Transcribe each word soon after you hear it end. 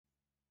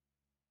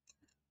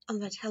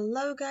Alright,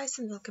 hello guys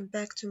and welcome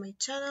back to my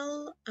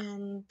channel,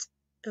 and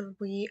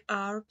we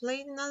are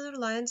playing another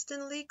Lyons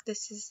Den League.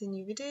 This is a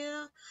new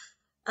video,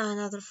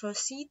 another 4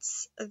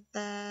 seats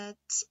that,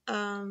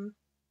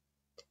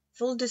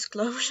 full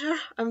disclosure,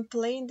 I'm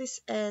playing this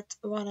at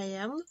 1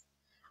 AM.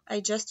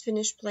 I just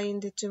finished playing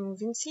the 2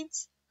 moving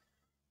seats,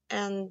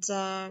 and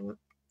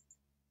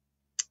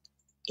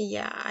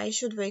yeah, I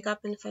should wake up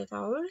in 5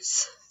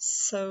 hours,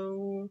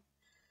 so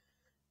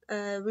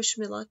wish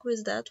me luck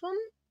with that one.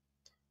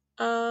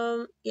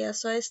 Yeah,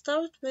 so I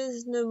start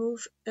with no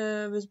move,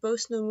 with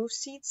both no move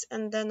seats,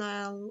 and then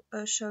I'll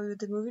show you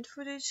the moving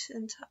footage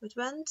and how it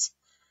went.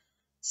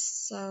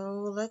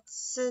 So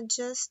let's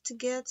just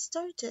get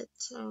started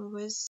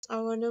with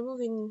our no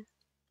moving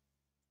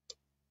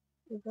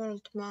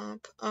world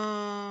map.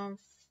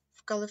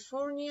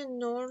 California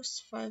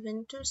North 5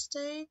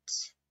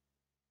 interstate.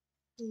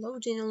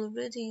 Loading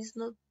already is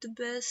not the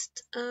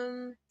best.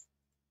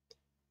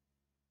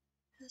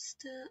 That's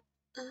the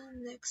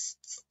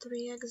next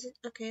 3 exit.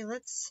 Okay,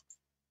 let's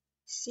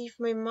see if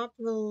my map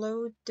will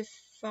load the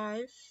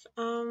 5.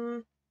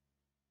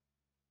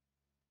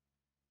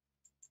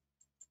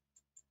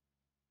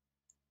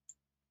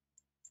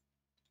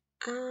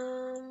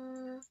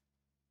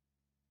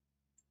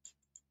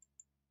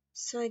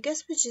 So I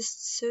guess we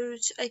just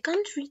search. I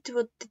can't read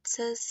what it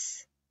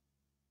says.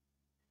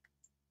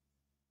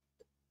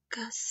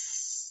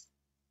 Castalk.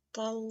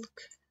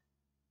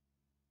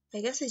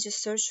 I guess I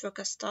just search for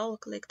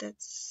Castalk, like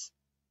that's...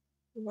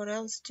 What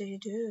else do you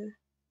do?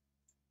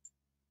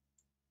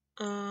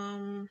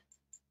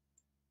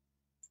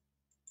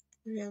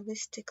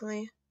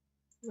 Realistically,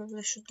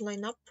 probably should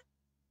line up,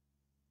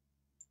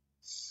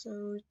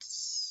 so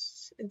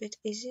it's a bit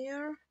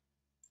easier.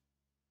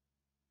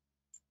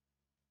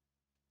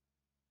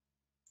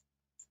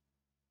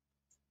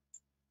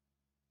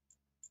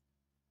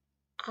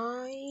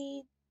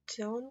 I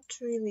don't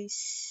really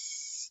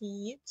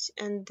see it,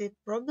 and the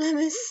problem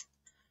is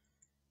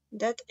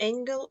that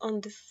angle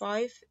on the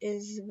 5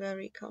 is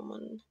very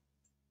common.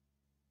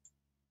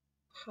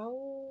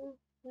 How?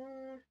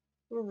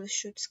 Probably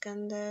should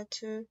scan that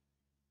too.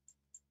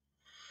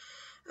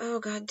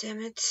 Oh god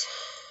damn it.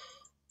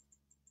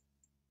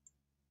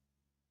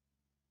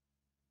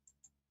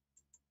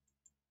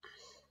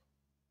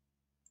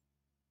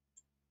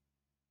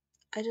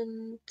 I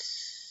don't...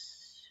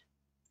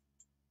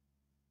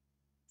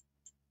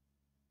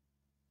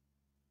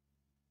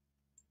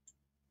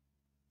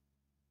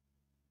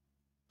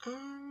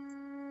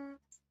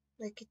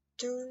 like it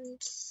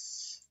don't...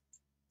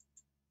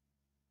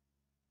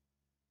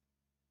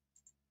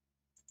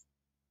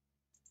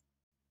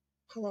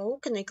 Hello,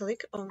 can I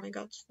click? Oh my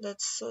god,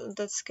 that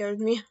scared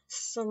me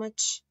so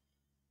much.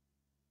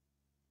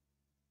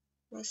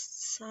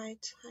 West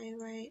Side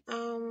Highway.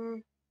 Oh,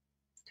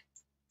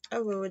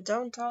 we were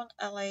downtown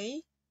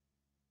LA.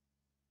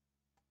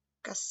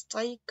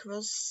 Castaic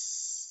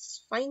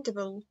was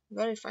findable,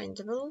 very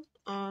findable.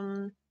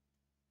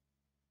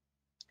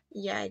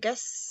 Yeah, I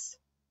guess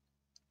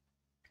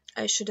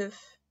I should have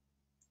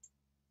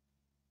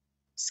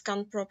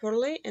scanned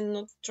properly and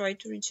not try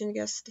to region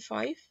guess the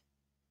 5.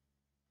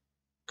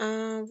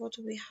 What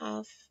do we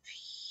have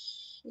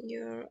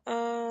here?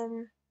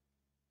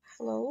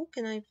 Hello,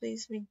 can I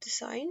please read the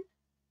sign?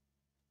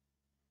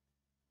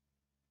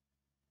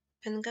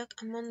 Bengak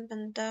Aman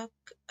Bendak.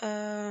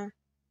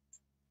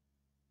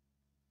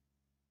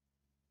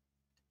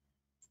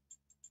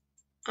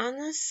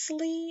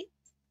 Honestly,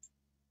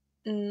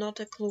 not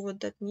a clue what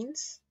that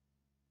means,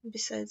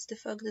 besides the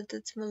fact that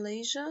it's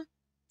Malaysia.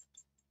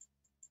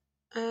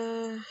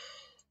 I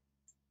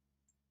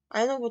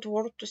don't know what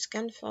word to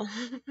scan for.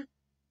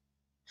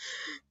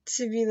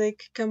 To be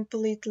like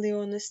completely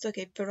honest.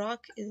 Okay,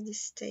 Perak is the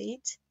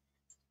state.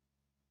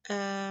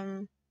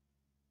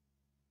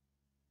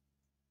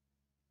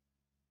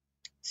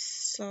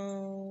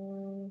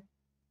 So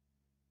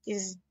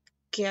is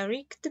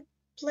Garrick the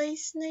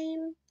place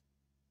name?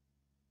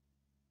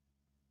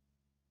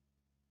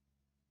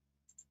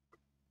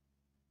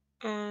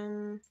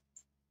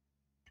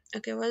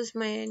 Okay, what's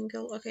my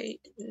angle? Okay,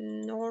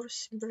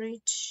 North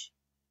Bridge.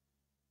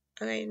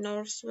 Okay,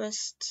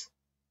 northwest.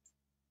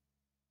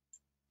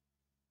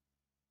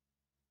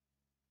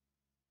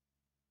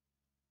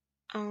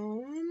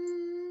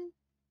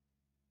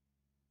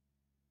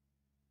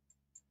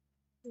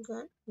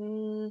 God,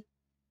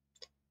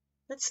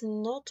 that's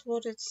not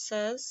what it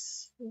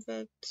says,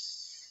 but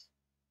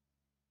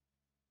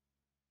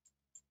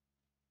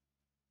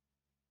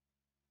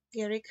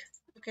Garrick.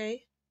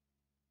 Okay.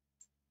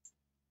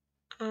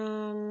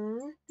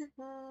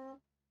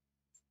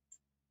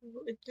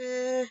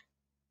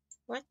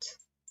 What?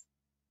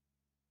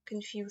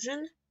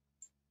 Confusion?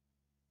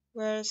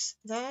 Where's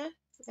that?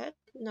 That?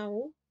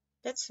 No.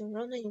 That's a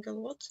wrong angle.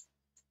 What?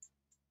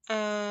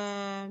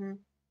 Am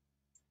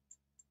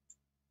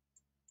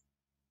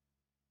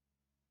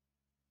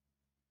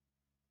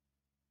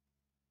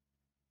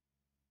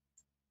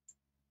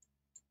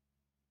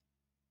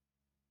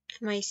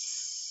I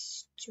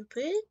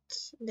stupid?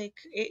 Like,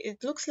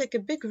 it looks like a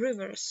big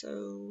river,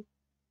 so...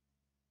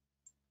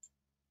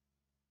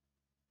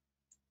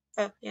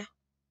 Oh, yeah.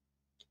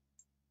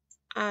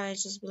 I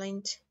just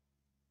blinked.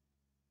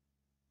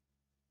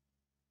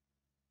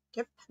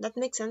 Yep, that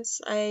makes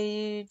sense.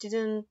 I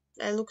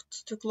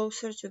looked too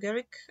closer to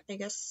Garrick, I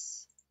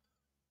guess.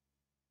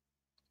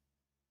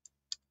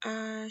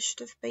 I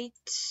should have paid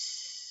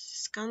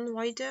scan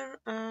wider.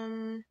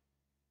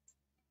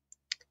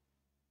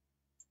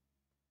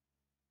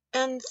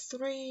 And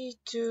 3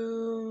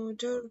 to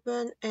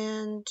Durban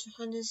and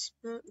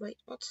Johannesburg. Wait,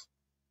 what?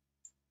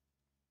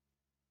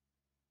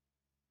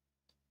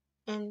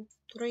 And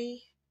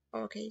 3.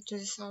 Okay, to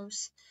this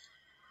house.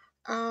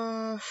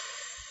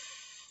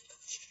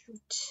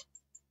 Shoot.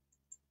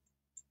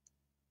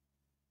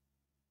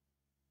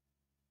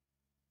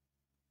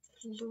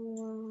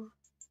 Lure.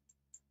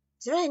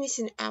 Is there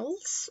anything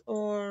else,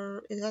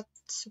 or is that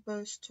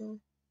supposed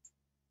to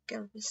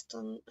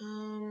Galveston?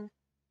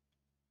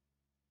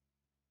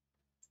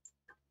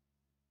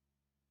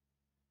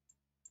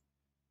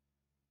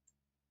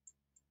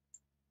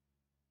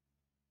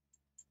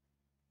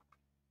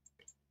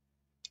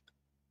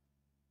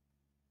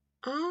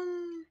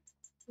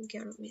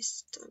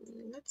 Galveston.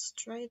 Let's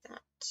try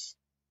that.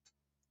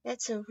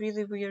 That's a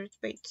really weird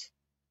bait,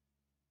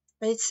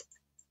 but it's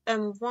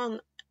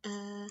 1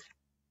 and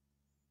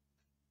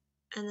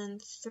then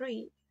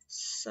 3,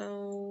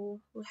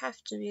 so we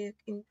have to be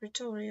in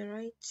Pretoria,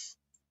 right?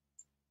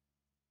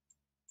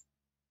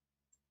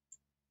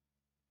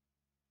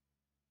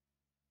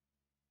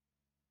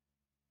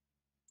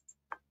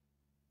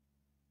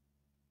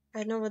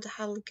 I know what the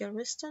hell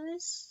Galveston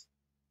is.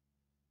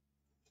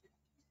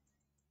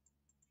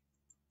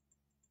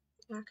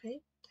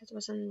 Okay, that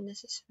wasn't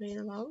necessarily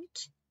allowed,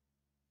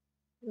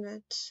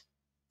 but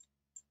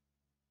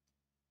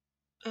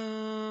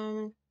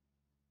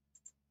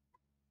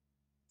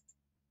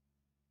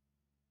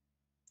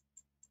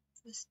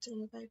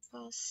Western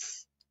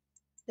bypass.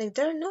 Like,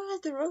 there are no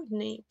other road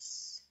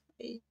names.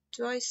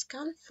 Do I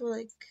scan for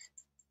like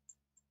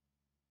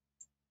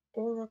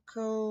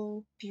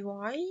Oracle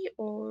PY,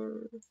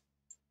 or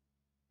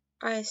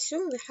I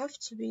assume we have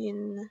to be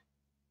in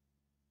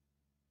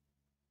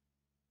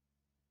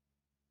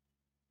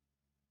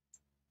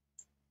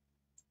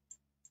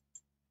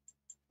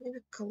maybe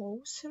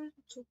closer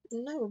to,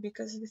 no,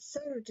 because the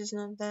third is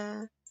not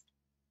there.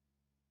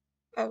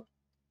 Oh,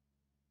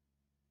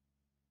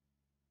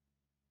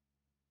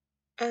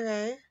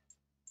 okay.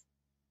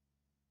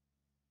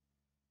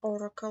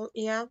 Oracle,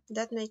 yeah,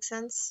 that makes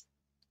sense.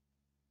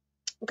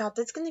 God,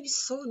 that's gonna be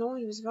so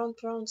annoying with round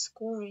round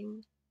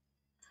scoring.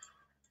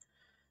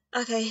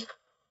 Okay,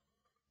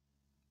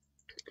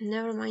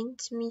 never mind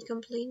me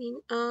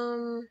complaining.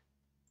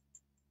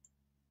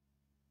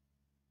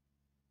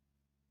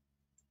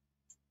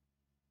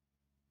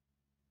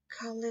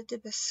 Khaled de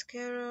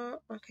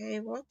Pesquero. Okay,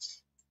 what?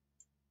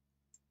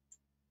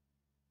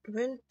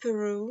 We're in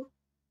Peru.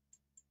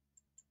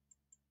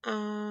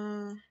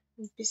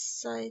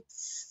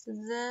 Besides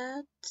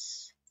that,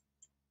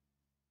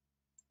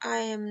 I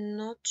am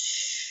not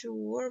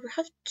sure. We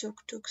have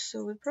tuk-tuk,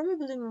 so we're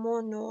probably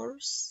more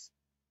north.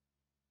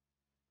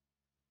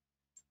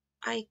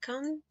 I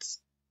can't,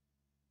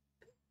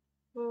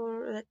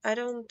 or like, I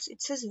don't.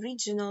 It says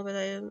regional, but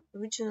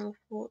regional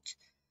what?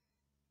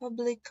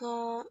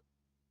 Pública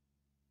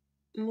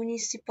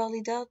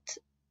Municipalidad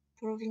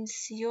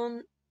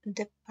Provincial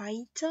de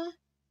Paita.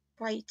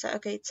 Paita.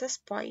 Okay, it says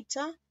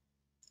Paita.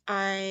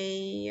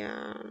 I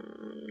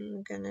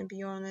am gonna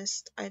be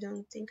honest, I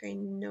don't think I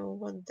know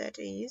what that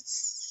is,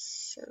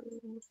 so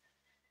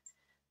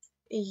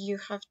you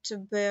have to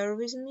bear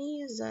with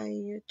me as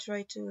I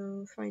try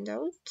to find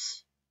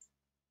out.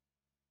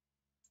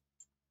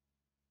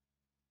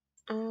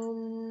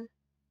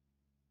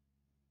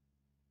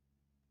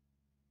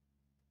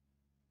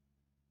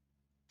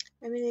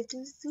 I mean, it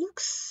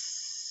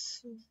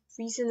looks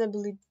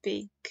reasonably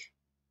big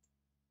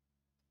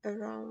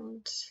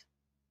around,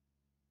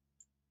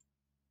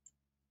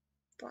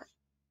 but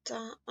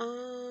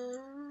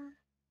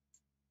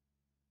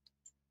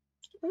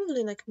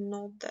probably like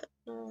not that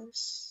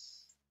north.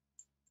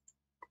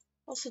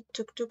 Also,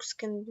 tuk-tuks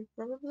can be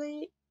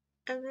probably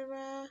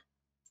everywhere,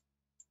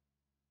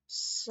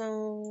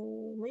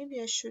 so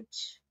maybe I should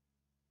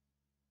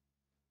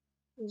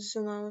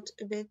zoom out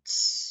a bit.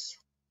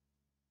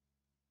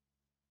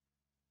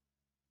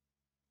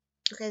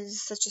 Okay, this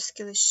is such a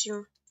skill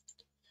issue.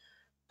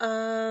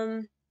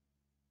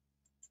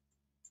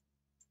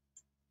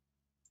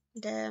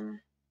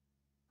 Damn.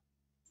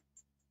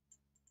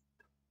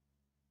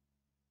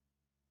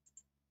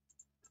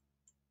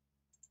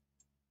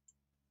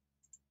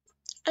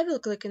 I will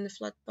click in the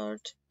flat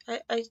part.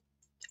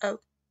 Oh.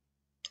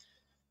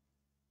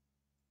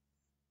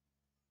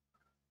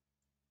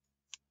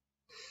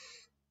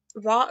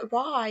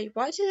 Why?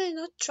 Why did I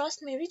not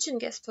trust my region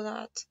guess for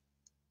that?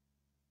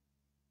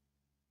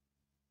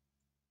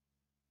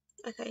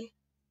 Okay.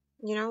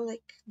 You know,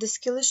 like, the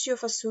skill issue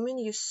of assuming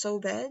you're so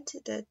bad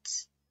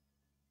that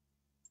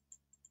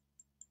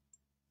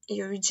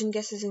your region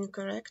guess is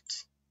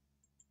incorrect.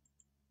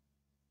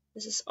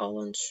 This is all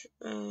on,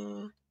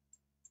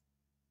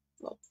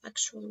 well,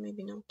 actually,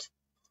 maybe not.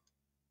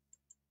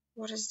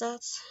 What is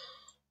that?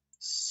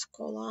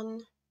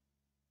 Skolan.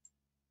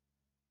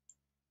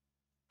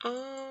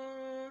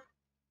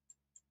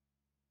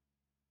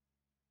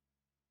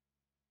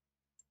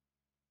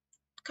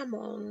 Come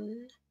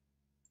on.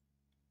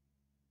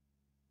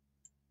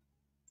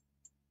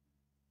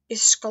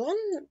 Is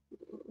Skolan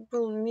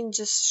will mean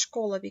just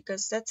Skola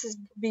because that's a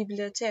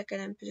bibliothek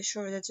and I'm pretty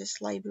sure that's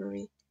just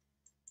library.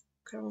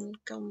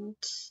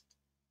 Kronkant.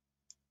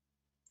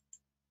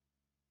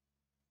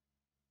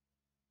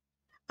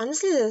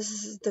 Honestly,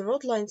 the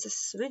road lines is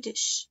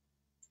Swedish.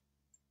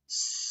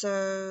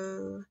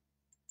 So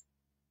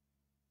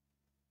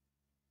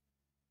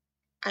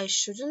I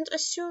shouldn't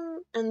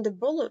assume, and the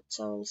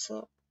bullets are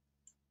also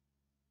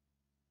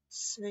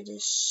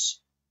Swedish.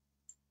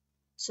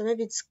 So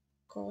maybe it's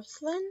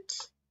Gotland?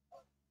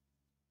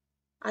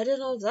 I don't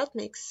know if that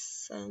makes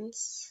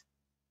sense.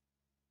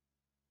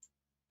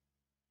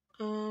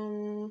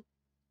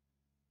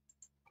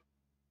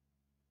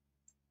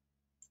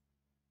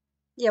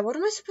 Yeah, what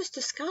am I supposed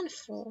to scan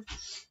for?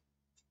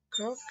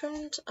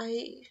 Krokant?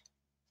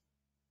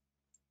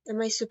 Am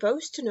I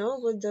supposed to know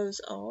what those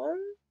are?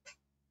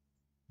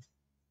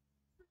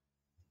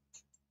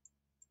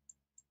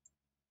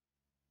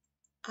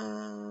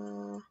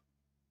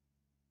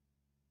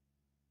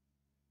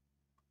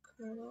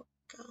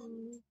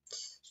 Krokant.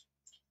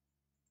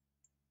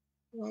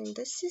 Well,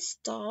 this is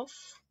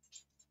tough.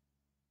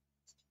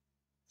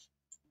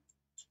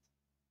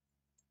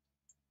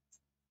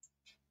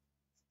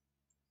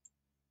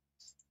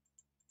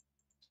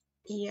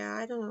 Yeah,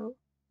 I don't know.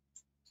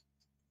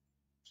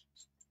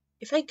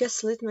 If I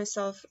gaslit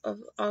myself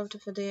out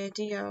of the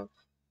idea of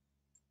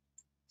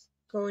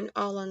going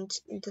Ireland,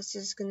 this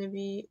is gonna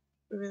be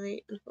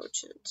really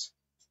unfortunate.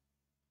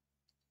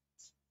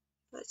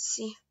 Let's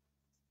see.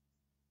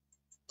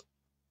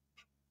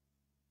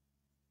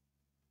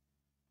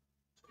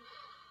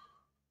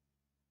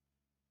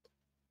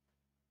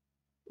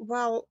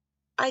 Well,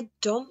 I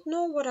don't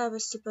know what I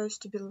was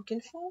supposed to be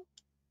looking for.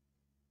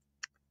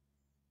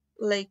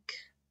 Like,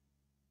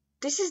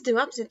 this is the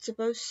map that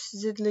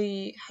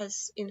supposedly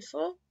has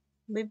info.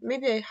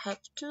 Maybe I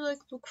have to like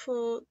look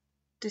for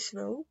this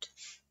road.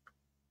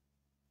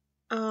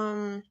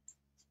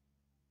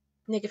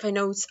 Like if I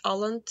know it's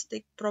Ireland,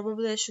 like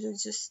probably I should have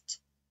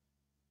just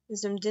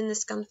zoomed in and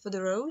scanned for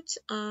the road.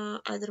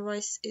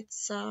 Otherwise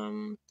it's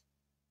a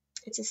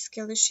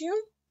skill issue.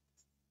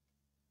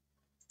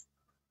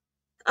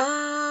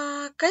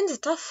 Kinda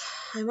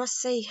tough, I must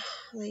say.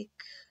 Like,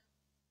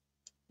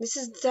 this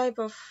is the type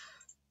of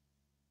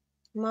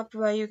map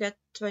where you get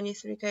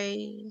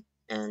 23k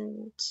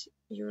and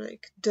you're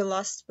like the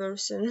last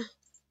person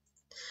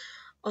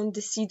on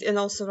the seat, and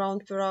also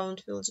round per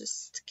round will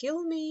just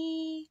kill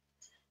me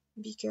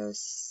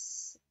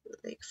because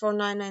like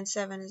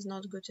 4997 is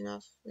not good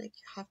enough. Like,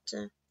 you have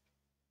to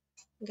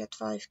get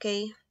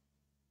 5k.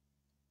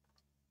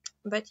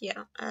 But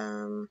yeah,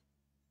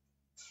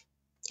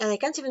 and I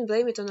can't even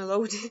blame it on a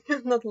loading,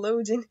 not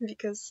loading,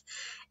 because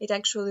it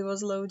actually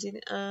was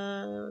loading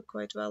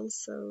quite well.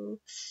 So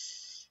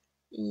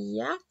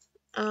yeah,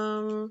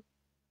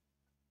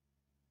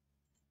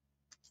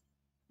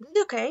 did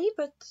okay,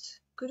 but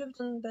could have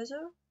done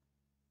better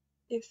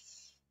if.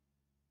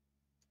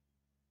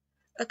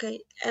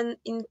 Okay, an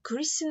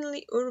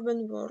increasingly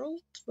urban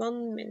world,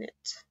 1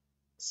 minute.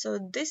 So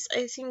this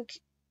I think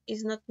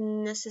is not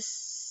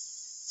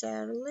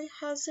necessarily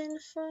has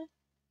info.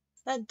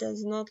 That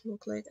does not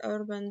look like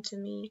urban to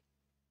me.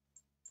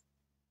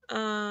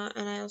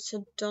 And I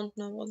also don't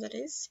know what that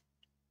is.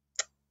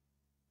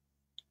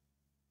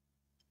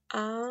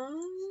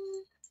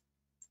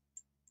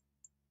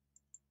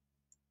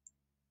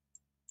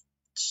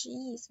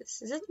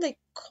 Jesus, is it like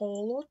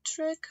Colo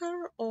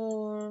Tracker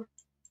or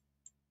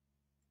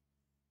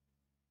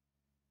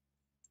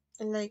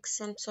like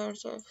some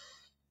sort of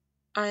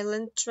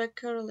island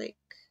tracker?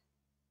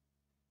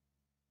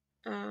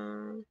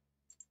 Uh,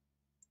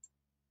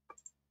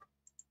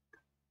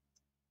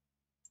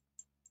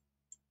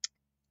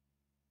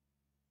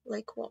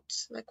 like what?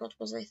 Like what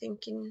was I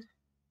thinking?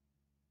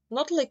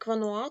 Not like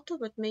Vanuatu,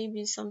 but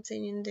maybe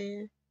something in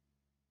the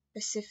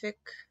Pacific.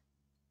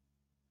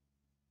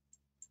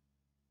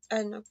 I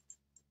don't know.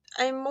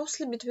 I'm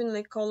mostly between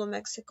like Colo,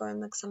 Mexico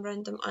and like some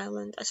random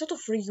island. I sort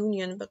of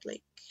Reunion, but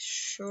like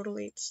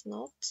surely it's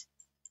not.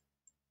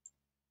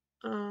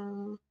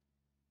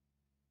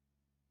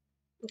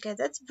 Okay,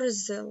 that's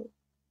Brazil.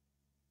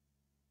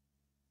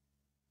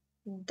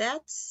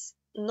 That's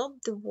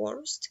not the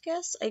worst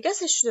guess. I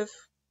guess I should have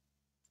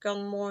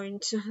gone more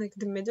into like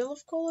the middle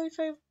of Colo if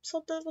I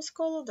thought that was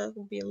Colo. That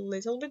would be a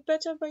little bit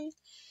better by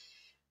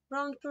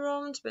round per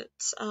round, but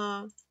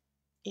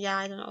yeah,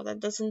 I don't know. That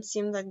doesn't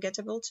seem that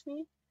gettable to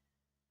me.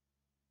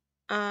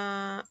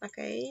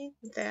 Okay,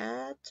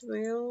 that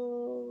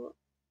will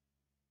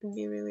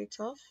be really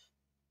tough.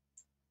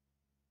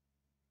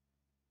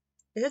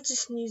 Is that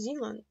just New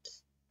Zealand?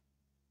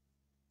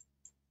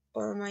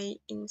 Or am I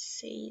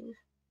insane?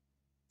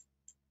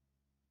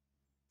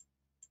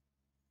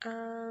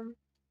 Um,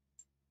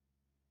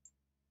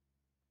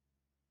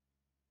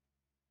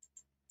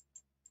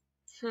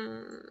 I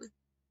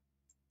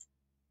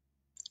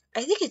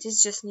think it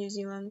is just New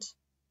Zealand.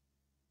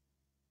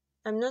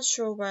 I'm not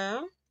sure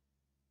where.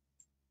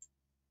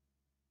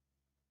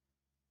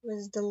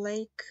 With the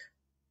lake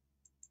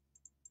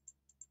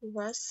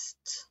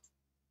west.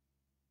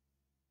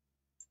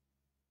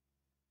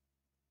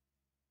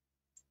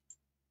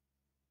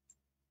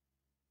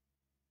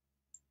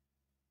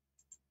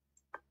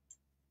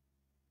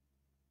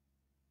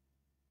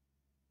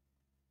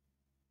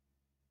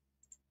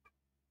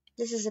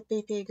 This is a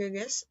PP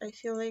guess, I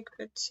feel like,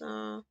 but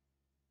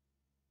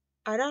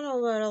I don't know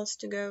where else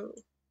to go.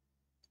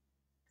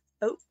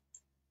 Oh,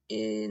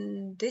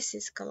 this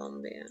is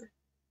Colombia.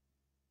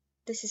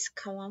 This is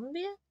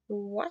Colombia?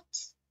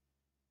 What?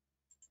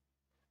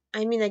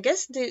 I mean, I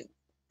guess the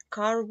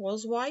car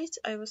was white.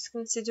 I was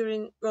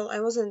considering, well,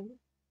 I was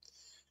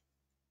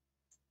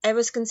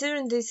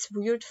considering this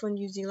weird for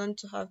New Zealand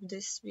to have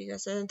this,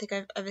 because I don't think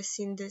I've ever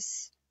seen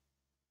this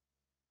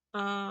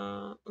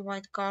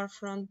white car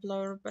front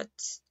blower, but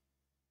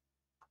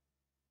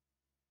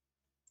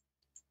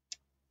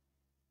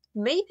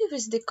maybe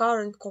with the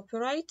current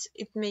copyright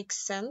it makes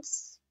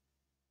sense.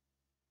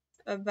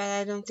 But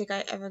I don't think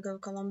I ever go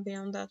Colombia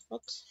on that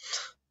one.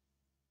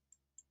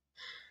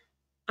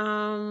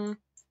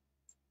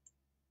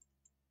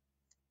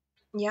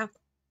 Yeah.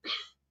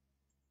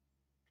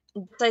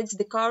 Besides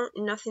the car,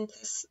 nothing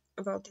says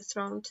about this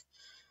round.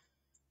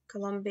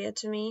 Colombia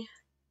to me.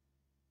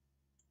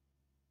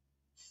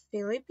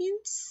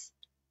 Philippines?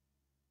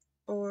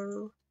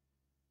 Or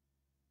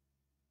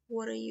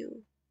what are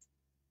you?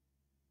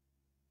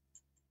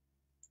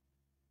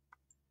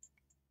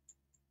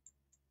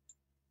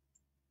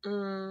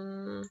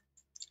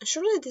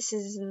 Surely this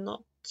is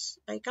not.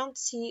 I can't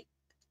see.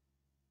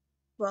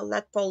 Well,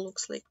 that pole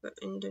looks like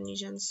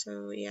Indonesian,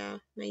 so yeah,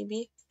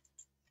 maybe.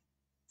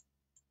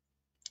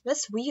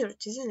 That's weird,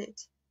 isn't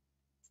it?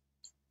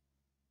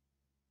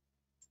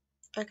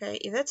 Okay,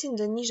 if that's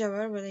Indonesia,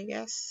 where would I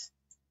guess?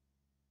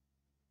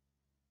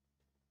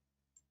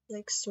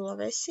 Like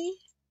Sulawesi?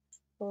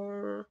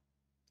 Or...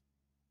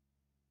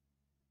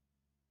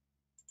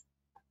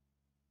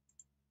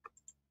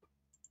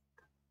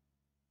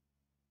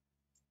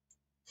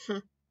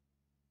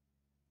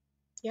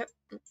 Yep,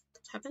 that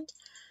happened.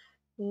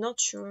 Not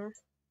sure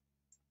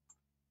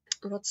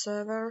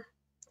whatsoever.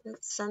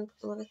 Let's send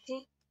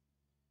Sulawesi.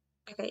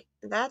 Okay,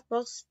 that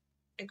was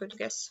a good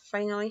guess,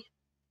 finally.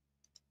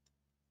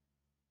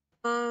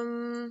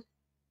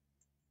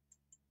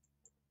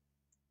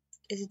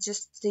 Is it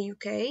just the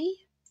UK?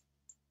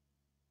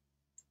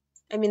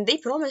 I mean, they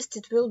promised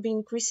it will be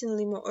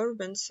increasingly more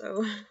urban,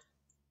 so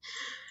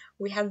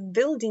we have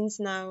buildings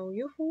now.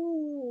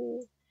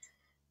 Yoo-hoo!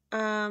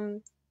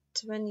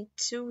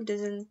 22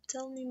 doesn't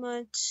tell me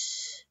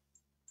much.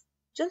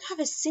 Don't have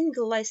a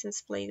single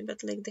license plate,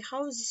 but like the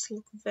houses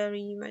look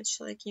very much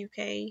like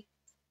UK.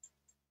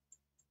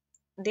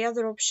 The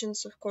other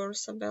options, of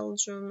course, are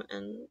Belgium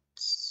and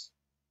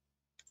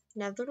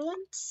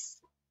Netherlands.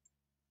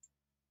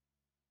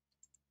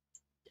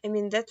 I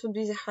mean, that would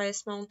be the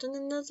highest mountain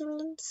in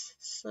Netherlands,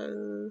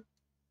 so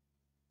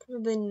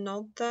probably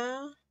not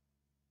there.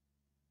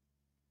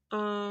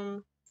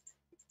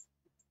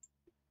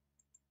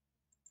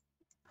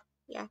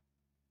 Yeah.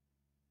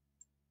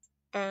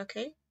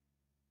 Okay.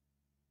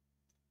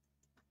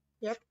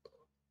 Yep.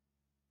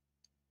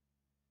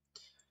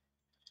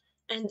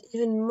 And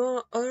even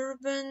more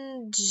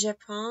urban,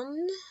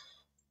 Japan.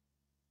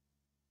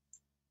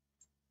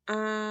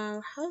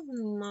 Have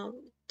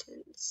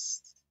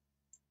mountains.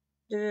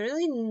 Do we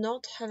really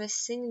not have a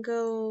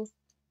single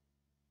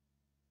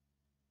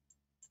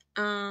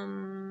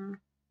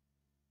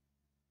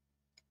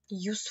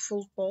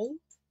useful pole?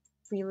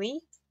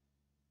 Really?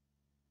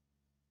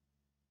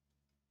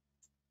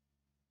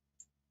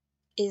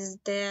 Is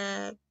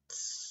that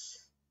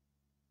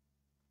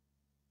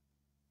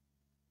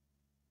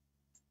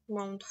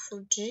Mount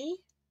Fuji?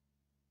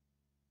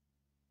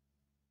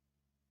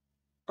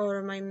 Or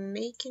am I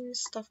making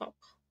stuff up?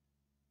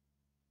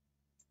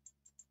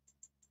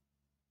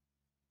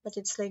 But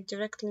it's like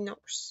directly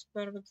north.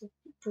 Where would it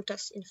put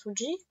us? In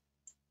Fuji?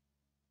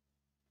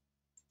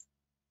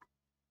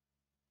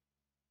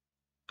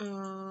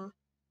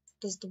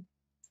 Does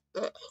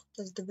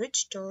the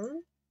bridge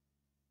turn?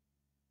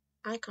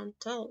 I can't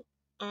tell.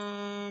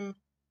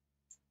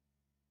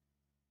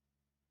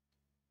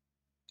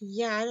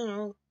 Yeah, I don't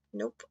know.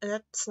 Nope,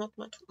 that's not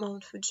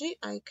Mount Fuji.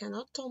 I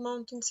cannot tell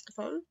mountains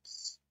apart.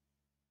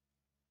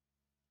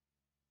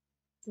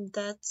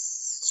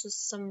 That's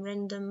just some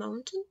random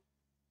mountain.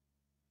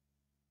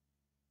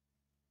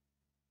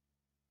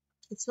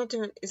 It's not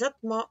even. Is that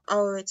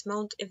Oh, it's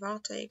Mount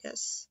Iwata, I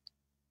guess.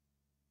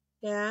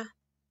 Yeah.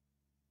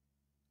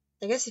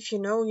 I guess if you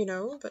know, you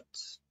know, but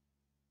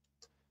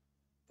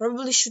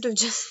probably should have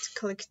just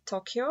clicked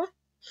Tokyo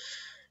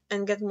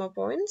and get more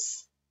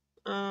points.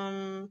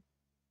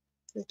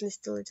 At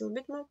least a little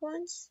bit more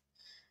points.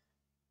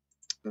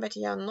 But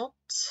yeah, not.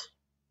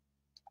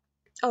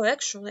 Oh,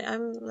 actually,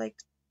 I'm like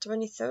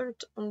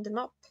 23rd on the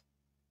map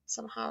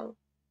somehow.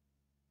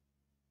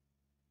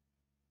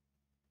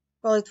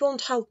 Well, it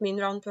won't help me in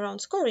round per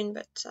round scoring,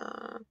 but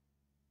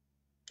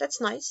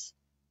that's nice.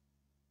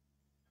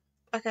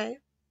 Okay,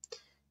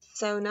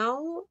 so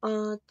now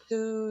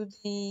to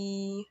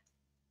the,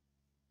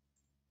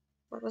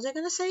 what was I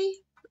gonna say?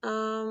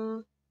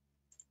 To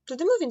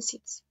the moving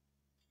seats,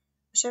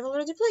 which I've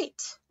already played,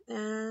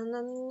 and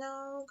I'm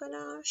now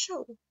gonna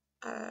show.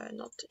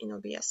 Not in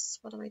OBS.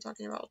 What am I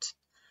talking about?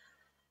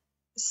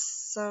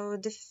 So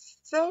the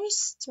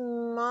first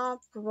map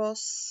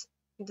was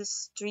the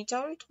street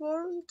art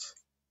world.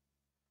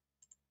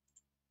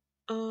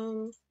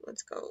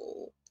 Let's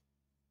go.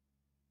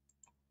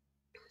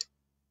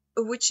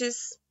 Which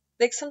is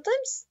like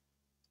sometimes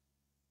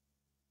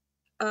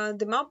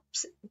the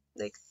map's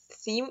like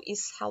theme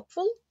is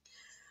helpful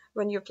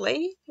when you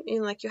play,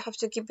 and like you have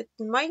to keep it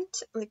in mind.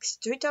 Like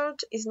street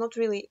art is not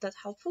really that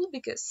helpful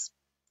because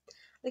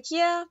like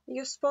yeah,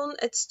 you spawn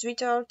at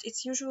street art,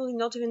 it's usually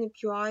not even a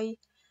POI,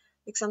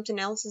 like something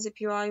else is a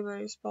POI where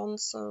you spawn,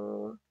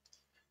 so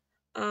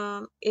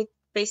it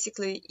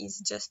basically is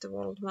just a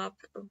world map,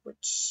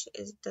 which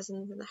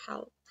doesn't really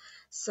help.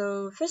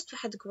 So first we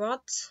had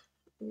Grot,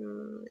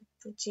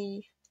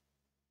 pretty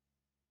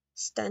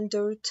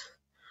standard.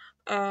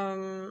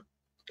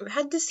 We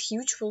had this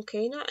huge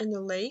volcano and a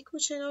lake,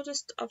 which I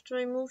noticed after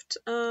I moved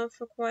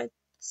for quite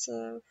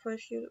for a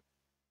few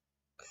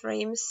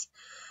frames.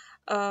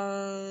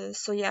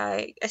 So yeah,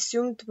 I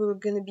assumed we were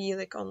gonna be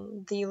like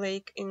on the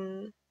lake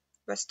in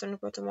western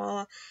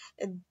Guatemala.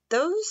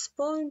 Those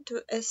point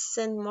to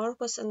San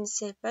Marcos and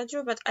San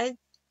Pedro, but I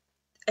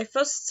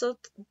first thought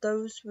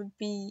those would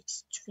be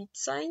street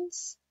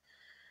signs,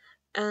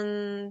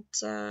 and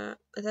then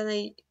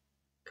I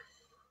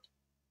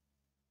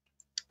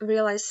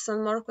realized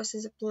San Marcos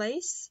is a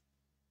place.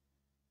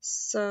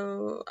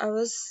 So I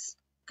was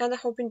kind of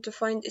hoping to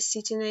find a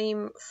city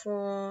name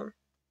for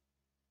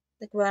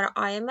like where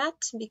I am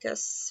at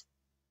because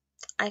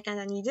I kind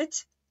of need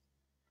it.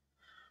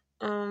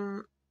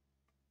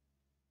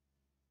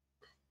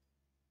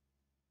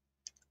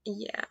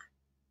 Yeah,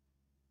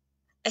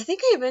 I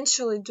think I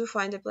eventually do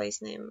find a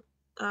place name.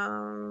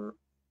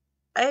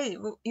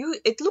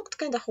 It looked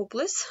kind of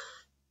hopeless.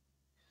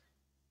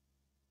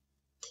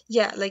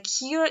 Yeah, like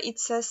here it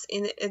says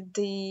at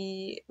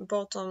the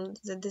bottom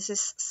that this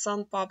is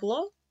San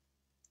Pablo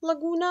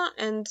Laguna,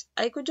 and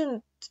I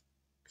couldn't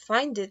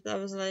find it. I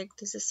was like,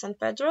 this is San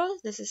Pedro,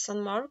 this is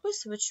San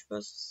Marcos, which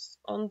was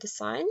on the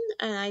sign,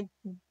 and I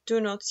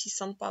do not see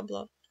San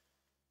Pablo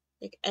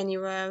like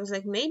anywhere. I was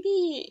like,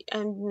 maybe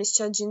I'm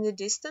misjudging the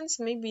distance,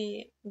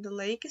 maybe the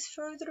lake is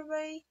further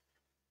away.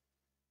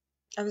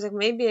 I was like,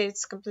 maybe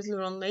it's completely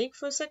wrong lake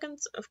for a second,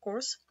 of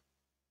course.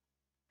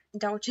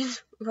 Doubting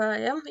where I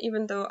am,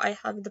 even though I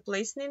have the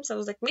place names. I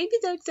was like, maybe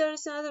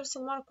there's another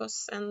San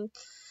Marcos and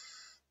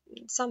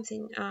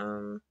something.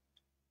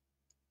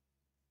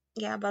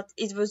 Yeah, but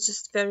it was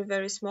just very,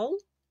 very small.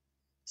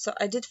 So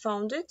I did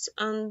found it,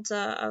 and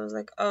I was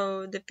like,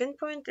 oh, the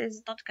pinpoint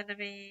is not gonna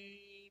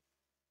be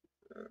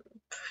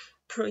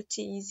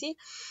pretty easy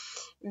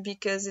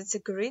because it's a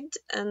grid,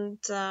 and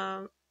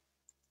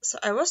so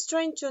I was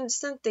trying to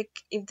understand like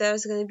if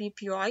there's gonna be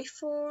POI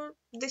for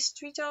this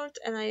street art,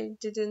 and I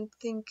didn't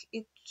think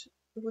it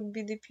would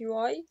be the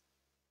POI.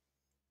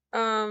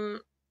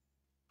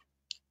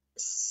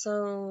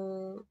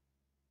 So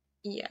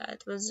yeah,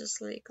 it was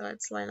just like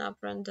let's line up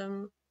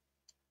random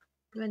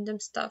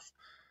stuff.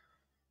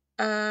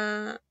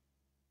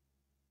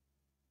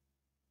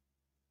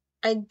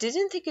 I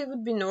didn't think it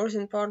would be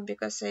northern part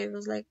because I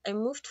was like, I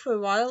moved for a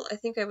while. I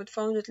think I would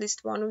found at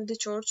least one of the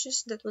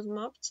churches that was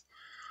mapped.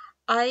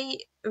 I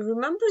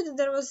remember that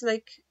there was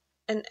like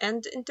an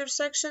end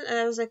intersection, and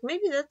I was like,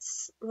 maybe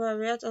that's where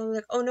we're at. And I'm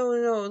like, oh no,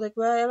 no, like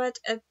where I'm at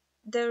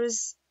there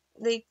is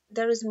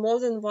more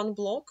than one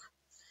block.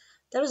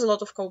 There was a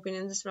lot of coping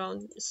in this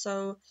round.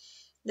 So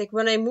like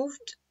when I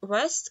moved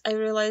west, I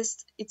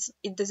realized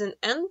it doesn't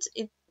end.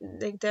 It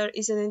like there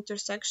is an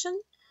intersection,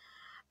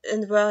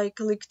 and where I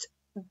clicked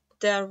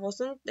there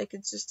wasn't, like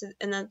it's just an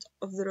end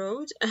of the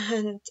road.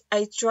 And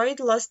I tried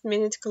last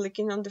minute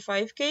clicking on the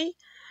 5k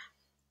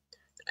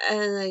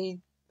and I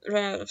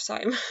ran out of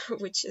time,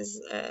 which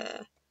is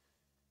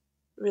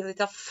really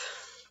tough,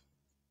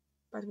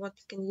 but what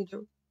can you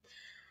do?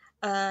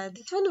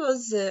 This one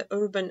was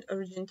urban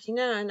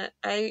Argentina, and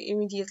I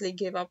immediately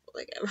gave up.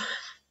 Like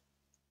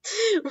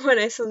when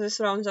I saw this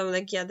round, I'm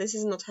like, yeah, this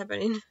is not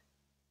happening.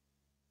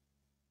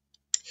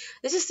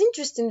 This is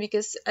interesting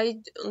because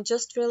I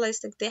just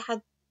realized like they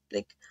had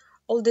like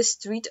all the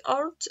street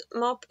art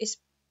map is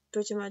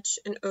pretty much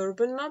an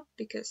urban map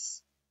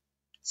because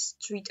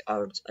street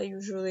art are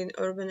usually in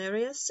urban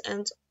areas,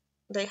 and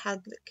they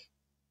had like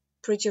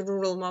pretty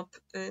rural map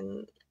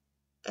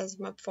as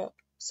map 4,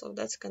 so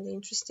that's kind of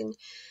interesting.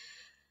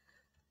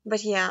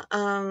 But yeah,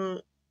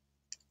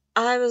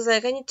 I was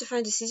like, I need to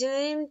find a city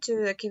name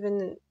to like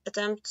even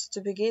attempt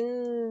to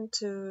begin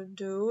to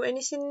do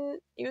anything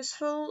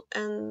useful,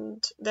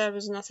 and there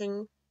was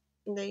nothing.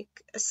 Like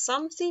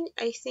something,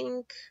 I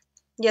think,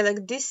 yeah,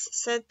 like this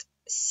said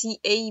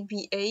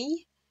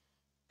CABA,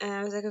 And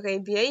I was like, okay,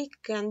 BA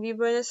can be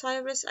Buenos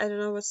Aires. I don't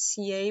know what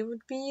CA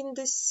would be in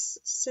this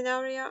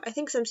scenario. I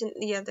think something,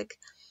 yeah, like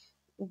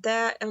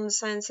there on the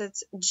sign said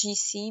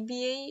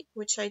GCBA,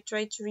 which I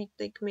tried to read,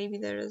 like maybe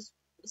there is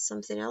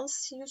something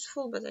else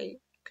useful, but I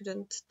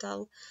couldn't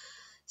tell.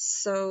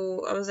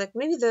 So I was like,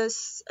 maybe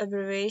there's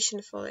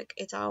abbreviation for like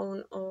a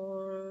town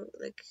or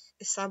like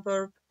a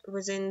suburb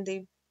within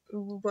the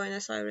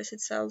Buenos Aires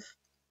itself.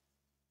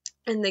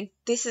 And like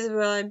this is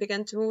where I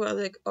began to move. I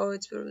was like, oh,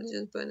 it's probably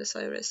just Buenos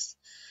Aires.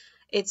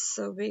 It's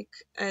so big,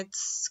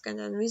 it's kind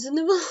of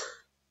unreasonable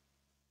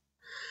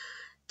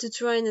to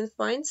try and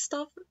find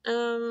stuff.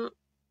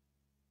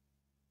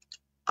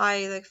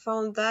 I like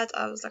found that.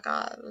 I was like,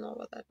 I don't know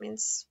what that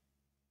means,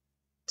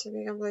 to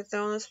be completely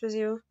honest with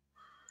you.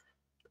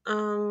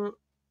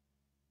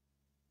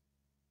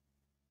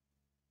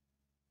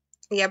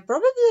 Yeah,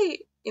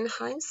 probably in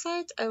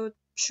hindsight, I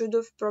should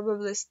have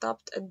probably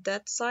stopped at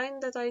that sign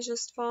that I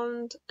just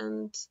found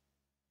and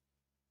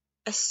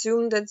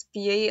assumed that's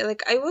BA.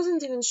 Like I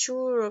wasn't even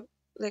sure,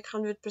 like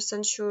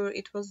 100% sure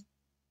it was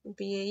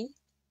BA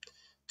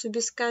to be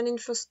scanning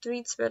for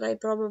streets, but I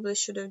probably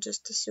should have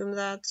just assumed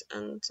that.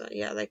 And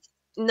yeah, like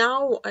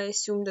now I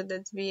assume that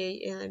that's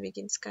BA and I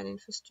begin scanning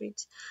for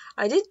streets.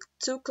 I did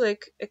took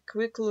like a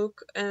quick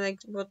look at like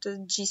what the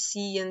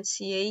GC and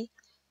CA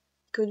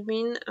could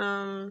mean.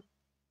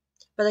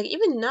 But like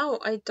even now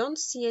I don't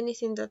see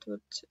anything that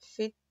would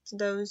fit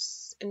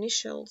those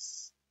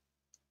initials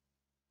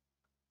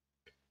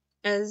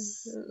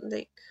as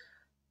like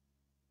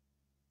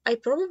I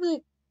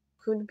probably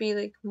could be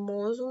like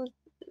Mosul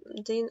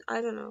Din.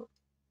 I don't know.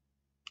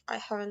 I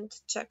haven't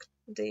checked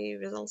the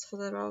results for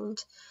the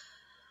round.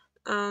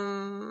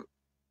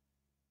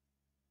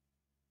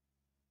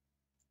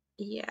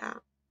 Yeah.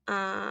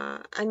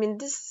 I mean,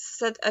 this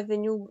said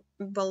Avenue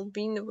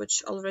Balbin,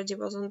 which already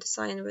was on the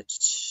sign,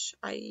 which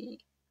I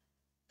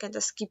kind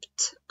of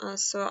skipped.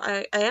 So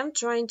I am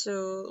trying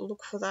to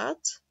look for that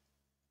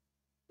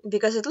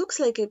because it looks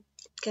like a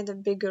kind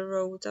of bigger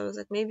road. I was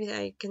like, maybe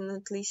I can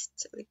at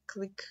least like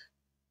click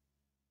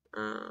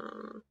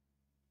um,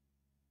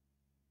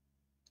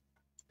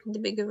 the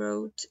bigger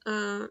road.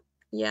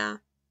 Yeah,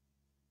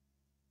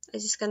 I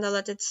just kind of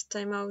let it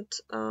time out.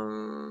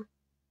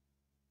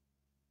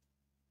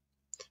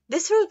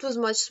 This road was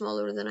much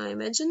smaller than I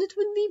imagined it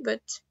would be,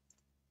 but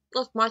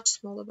not much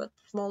smaller, but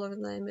smaller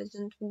than I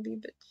imagined it would be.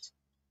 But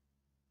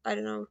I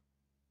don't know,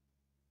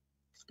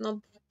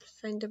 not that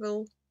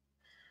findable.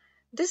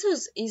 This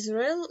was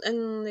Israel,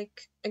 and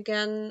like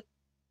again,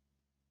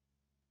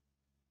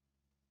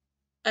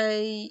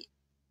 I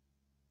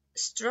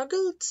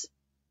struggled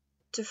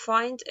to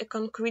find a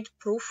concrete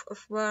proof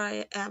of where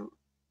I am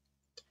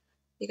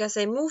because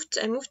I moved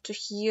to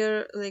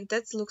here. Like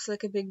that looks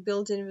like a big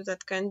building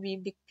that can be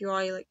big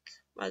PI, like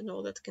I don't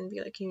know, that can be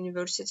like a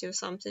university or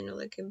something, or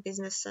like a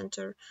business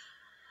center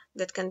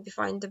that can be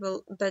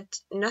findable. But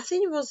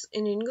nothing was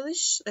in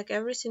English. Like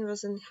everything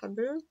was in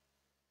Hebrew,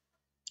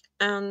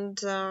 and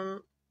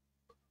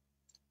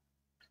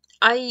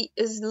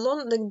as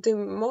long like the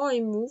more I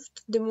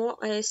moved, the more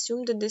I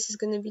assumed that this is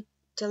gonna be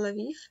Tel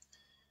Aviv.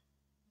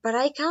 But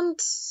I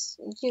can't,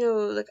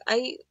 like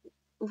I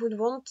would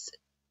want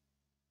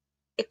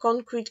a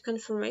concrete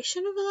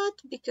confirmation of that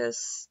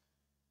because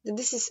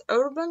this is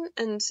urban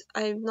and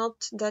I'm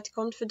not that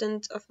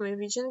confident of my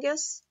region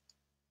guess.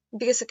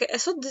 Because okay, I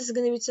thought this is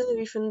gonna be Tel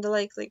Aviv in the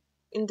like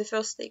in the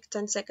first like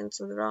 10 seconds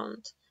of the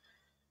round.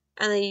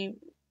 And I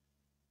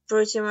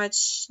pretty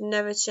much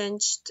never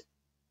changed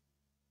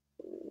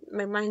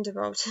my mind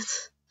about it.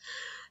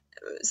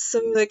 So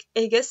like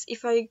I guess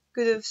if I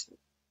could have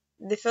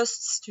the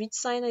first street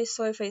sign I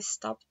saw, if I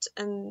stopped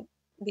and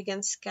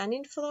began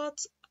scanning for that,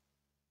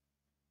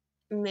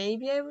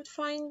 maybe I would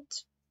find.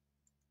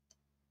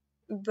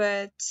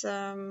 But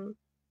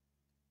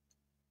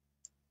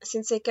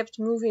since I kept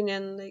moving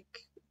and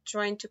like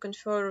trying to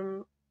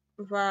confirm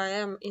where I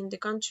am in the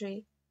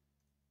country,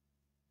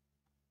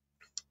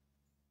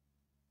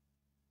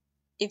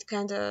 it's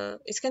kind of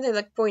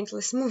like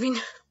pointless moving.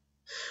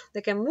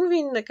 Like I'm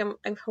moving, like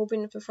I'm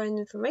hoping to find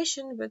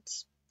information, but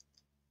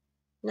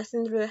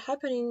nothing's really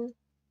happening.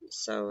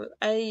 So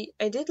I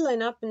did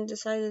line up and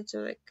decided to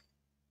like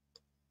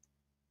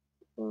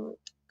mm,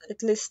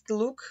 at least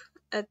look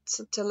at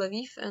Tel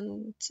Aviv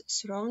and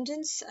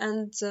surroundings,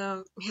 and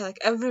yeah, like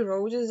every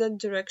road is that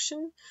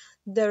direction.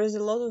 There is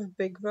a lot of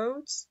big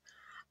roads.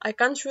 I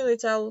can't really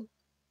tell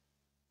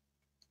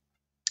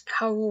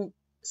how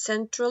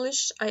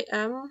centralish I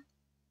am.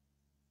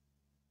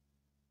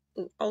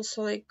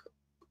 Also, like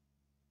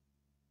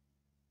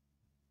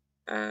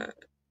uh,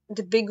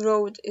 the big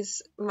road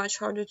is much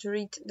harder to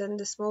read than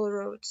the smaller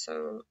road,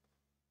 so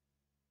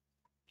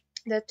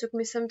that took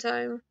me some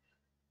time.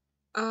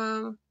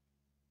 Um,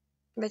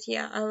 but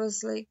yeah, I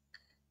was like,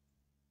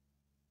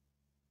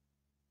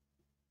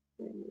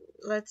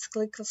 let's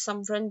click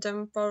some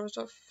random part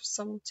of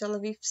some Tel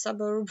Aviv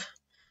suburb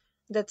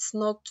that's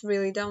not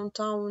really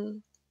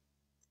downtown.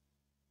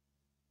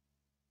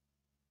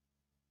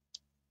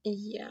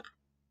 Yeah.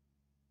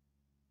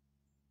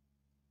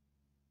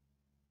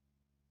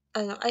 I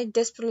don't know, I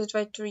desperately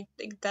tried to read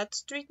like that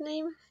street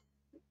name,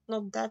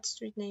 not that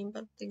street name,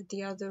 but like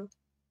the other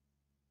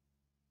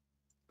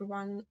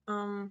one.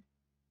 I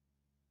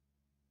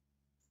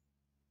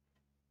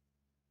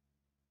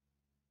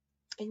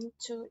need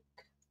to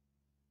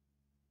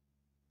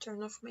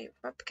turn off my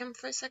webcam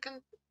for a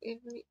second.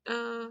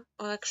 Or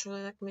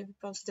actually, like maybe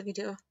pause the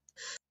video.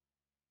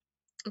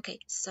 Okay,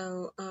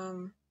 so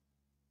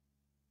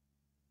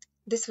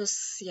this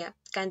was, yeah,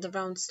 kind of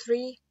round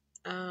 3.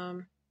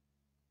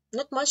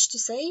 Not much to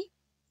say,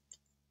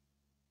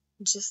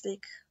 just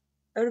like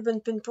urban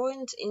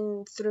pinpoint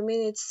in 3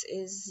 minutes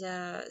is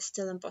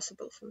still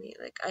impossible for me.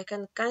 Like I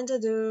can kind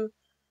of do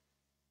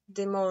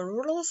the more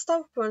rural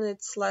stuff when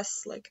it's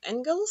less like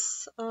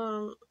angles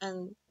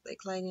and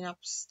like lining up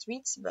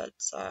streets, but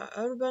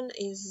urban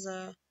is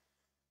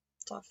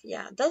tough.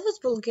 Yeah, that was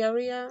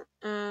Bulgaria.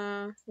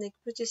 Like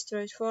pretty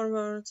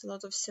straightforward, a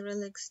lot of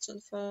Cyrillics,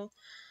 Genfo.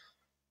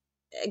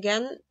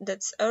 Again,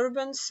 that's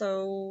urban,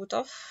 so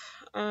tough.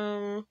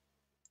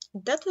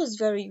 That was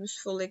very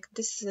useful. Like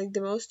this is like the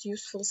most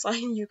useful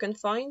sign you can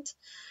find.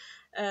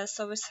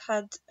 So it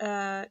had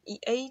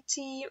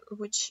E80,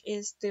 which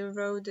is the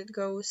road that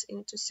goes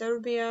into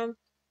Serbia.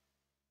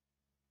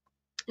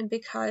 A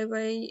big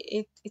highway.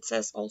 It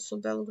says also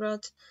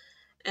Belgrade.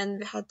 And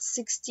we had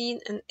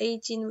 16 and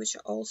 18, which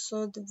are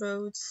also the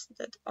roads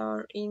that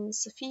are in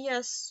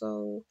Sofia.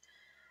 So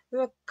we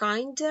were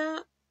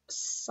kinda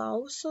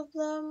south of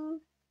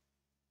them.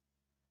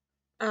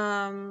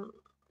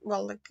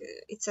 Well, like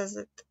it says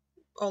that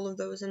all of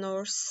those are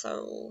north.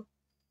 So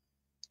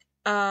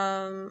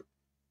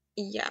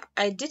yeah,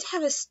 I did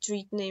have a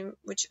street name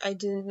which I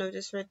didn't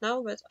notice right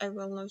now, but I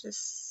will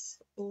notice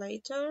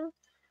later.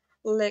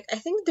 Like I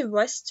think the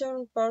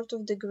western part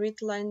of the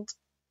grid line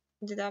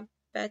did that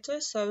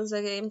better, so I was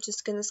like, I'm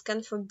just gonna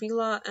scan for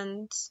Bila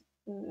and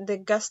the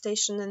gas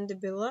station and the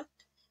Bila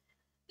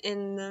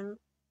in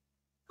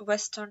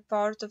western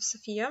part of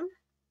Sofia.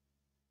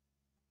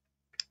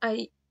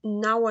 I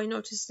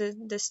noticed that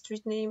the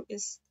street name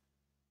is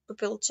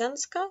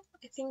Popilchanska.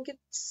 I think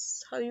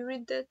it's how you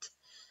read that.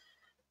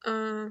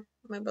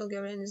 My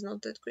Bulgarian is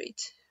not that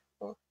great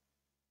or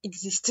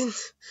existent,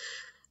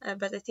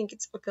 but I think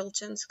it's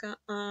Popilchanska.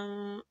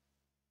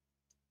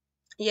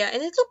 Yeah,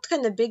 and it looked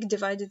kind of big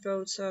divided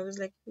road, so I was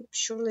like,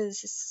 surely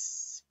this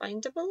is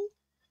findable.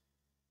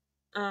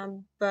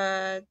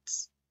 But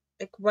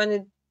like when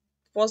it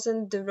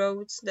wasn't the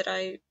roads that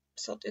I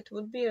thought it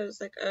would be, I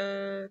was like,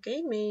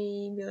 okay,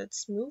 maybe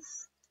let's move.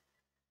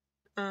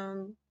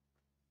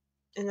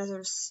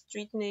 Another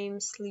street name,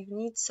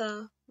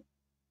 Slivnica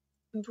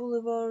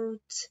Boulevard.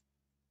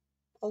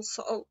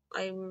 Also, oh,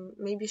 I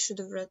maybe should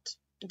have read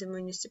the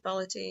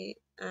municipality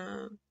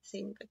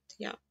thing, but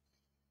yeah.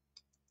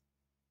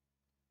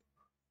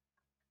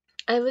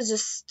 I was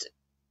just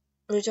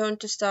returned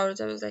to start.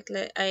 I was like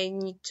I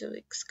need to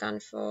like scan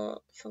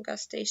for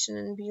gas station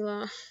and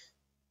Bila.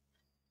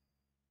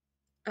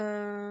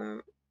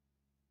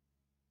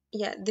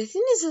 Yeah, the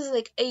thing is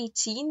like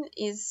 18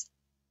 is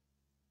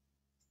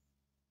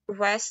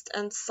west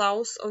and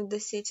south of the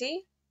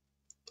city,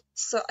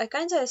 so I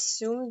kind of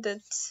assumed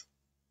that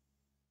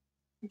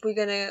we're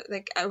gonna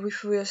like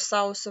if we're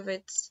south of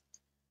it,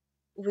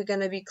 we're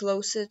gonna be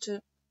closer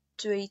to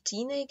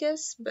 18, I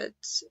guess. But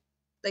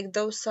like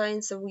those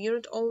signs are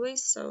weird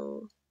always,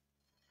 so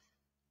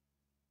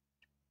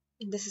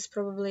this is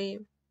probably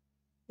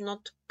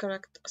not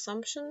correct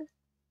assumption.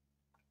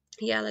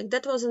 Yeah, like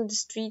that wasn't the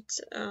street,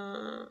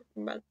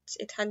 but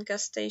it had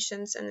gas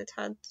stations and it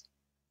had,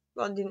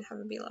 well, it didn't have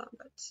a Bila,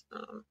 but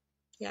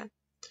yeah.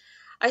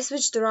 I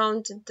switched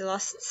around at the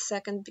last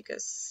second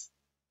because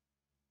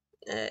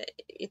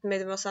it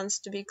made more sense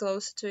to be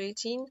closer to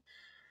 18.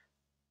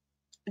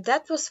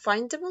 That was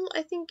findable,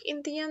 I think,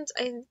 in the end.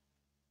 I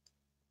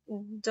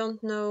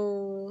don't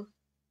know.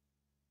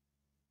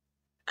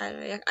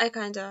 I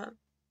kind of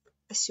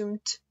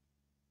assumed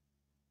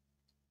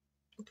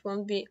it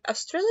won't be.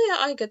 Australia,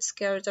 I get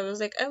scared. I was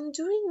like, I'm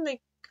doing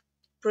like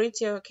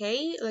pretty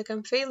okay. Like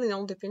I'm failing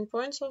all the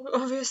pinpoints,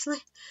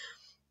 obviously.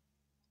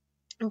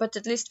 But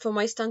at least for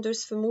my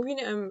standards for moving,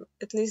 I'm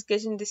at least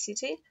getting the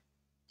city.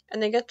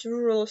 And I got to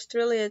rural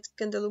Australia, it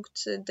kind of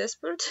looked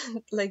desperate,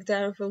 like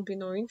there will be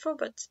no info.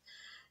 But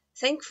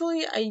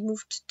thankfully, I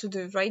moved to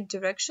the right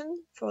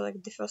direction for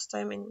like the first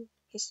time in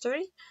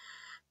history,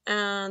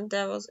 and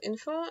there was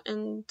info.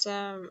 And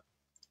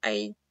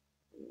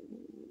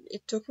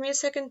it took me a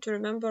second to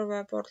remember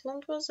where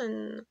Portland was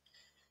in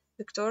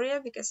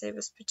Victoria, because I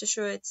was pretty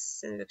sure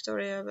it's in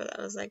Victoria, but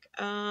I was like,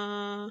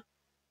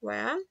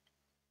 where?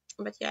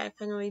 But yeah, I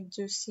finally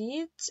do see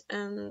it,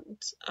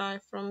 and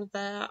from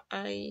there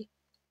I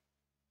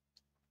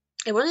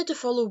wanted to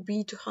follow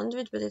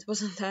B200, but it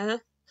wasn't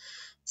there,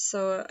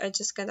 so I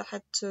just kind of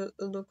had to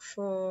look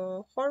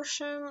for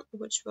Horsham,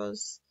 which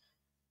was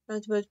a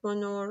little bit more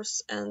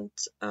north, and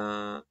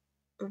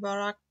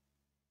Varaknabil.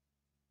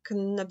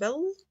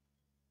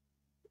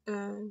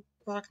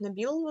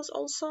 Varaknabil was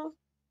also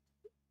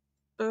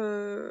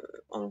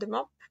on the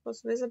map,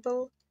 was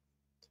visible,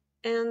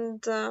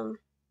 and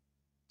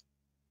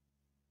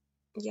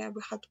yeah,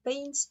 we had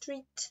Payne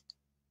Street.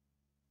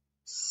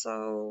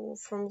 So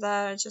from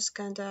there, I just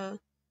kind of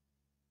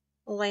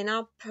line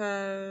up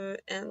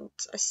and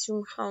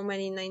assume how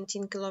many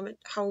 19 kilometer,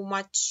 how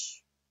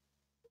much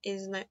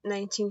is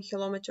 19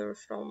 kilometer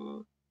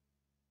from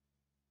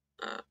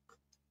uh,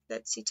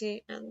 that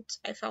city, and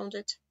I found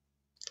it,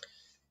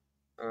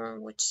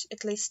 which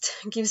at least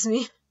gives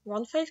me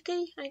one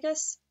 5k, I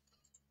guess.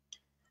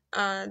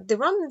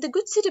 The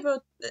good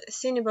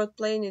thing about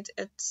playing it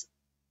at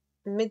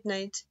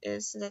midnight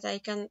is that I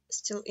can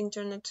still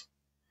internet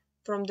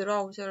from the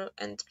router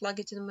and plug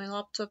it in my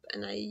laptop,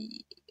 and I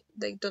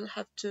like don't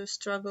have to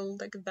struggle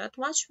like that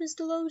much with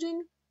the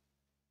loading.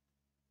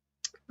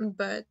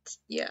 But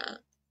yeah,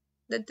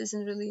 that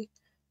doesn't really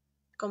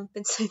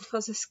compensate for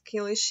the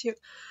skill issue,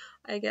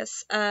 I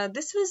guess.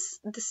 This was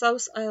the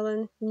South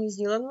Island New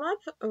Zealand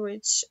map,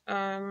 which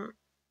I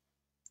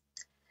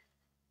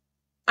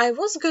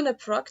was gonna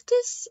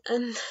practice,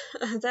 and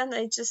then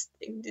I just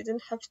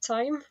didn't have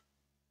time.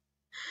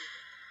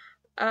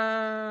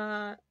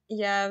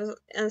 Yeah,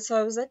 and so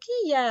I was like,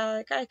 yeah,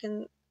 like I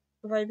can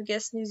vibe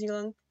guess New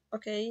Zealand,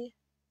 okay.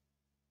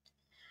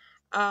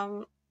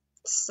 Um,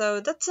 so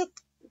that's at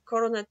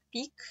Coronet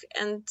Peak,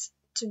 and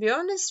to be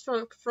honest,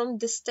 from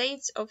the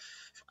states of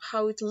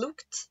how it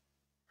looked,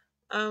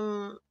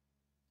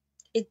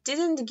 it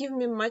didn't give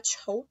me much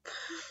hope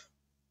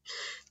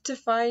to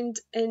find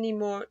any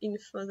more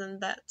info than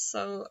that.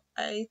 So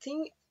I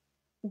think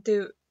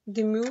the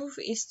move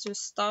is to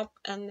stop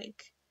and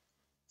like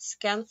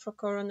scan for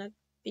Coronet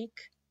Peak.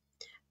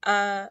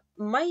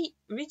 My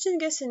region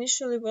guess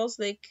initially was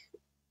like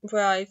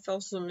where I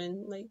felt zoom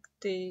in, like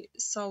the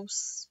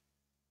southwestish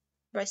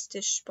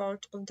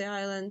part of the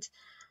island.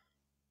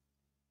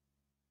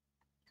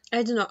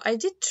 I don't know. I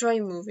did try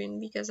moving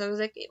because I was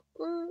like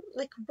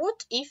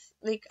what if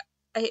like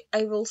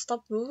I will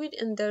stop moving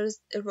and there's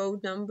a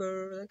road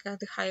number like at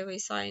the highway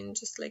sign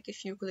just like a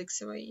few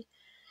clicks away,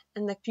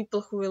 and like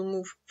people who will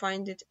move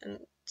find it and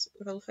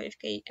will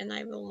 5k and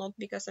I will not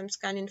because I'm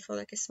scanning for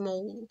like a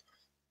small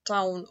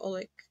town or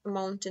like a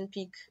mountain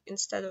peak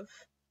instead of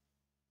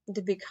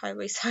the big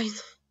highway sign.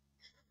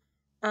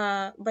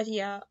 But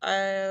yeah,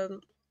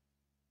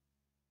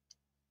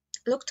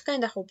 looked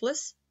kind of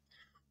hopeless.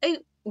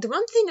 The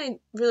one thing I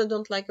really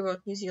don't like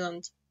about New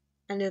Zealand,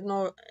 and I don't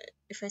know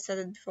if I said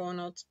it before or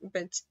not,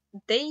 but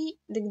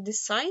the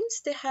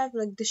signs they have,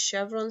 like the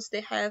chevrons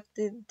they have,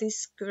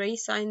 this gray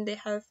sign they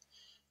have,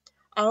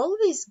 are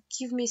always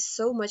give me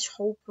so much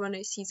hope when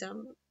I see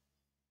them.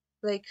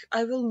 Like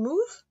I will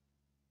move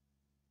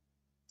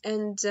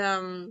and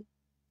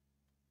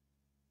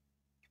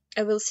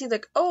I will see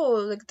like,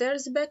 oh, like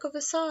there's the back of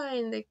a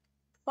sign, like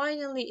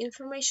finally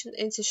information.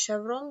 It's a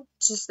chevron,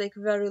 just like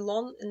very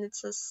long, and it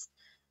says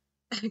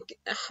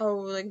how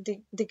like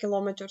the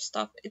kilometer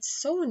stuff. It's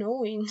so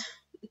annoying.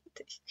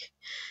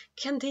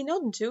 Can they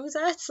not do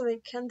that?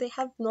 Like, can they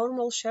have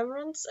normal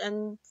chevrons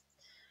and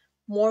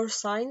more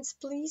signs,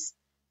 please?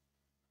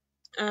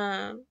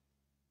 Um,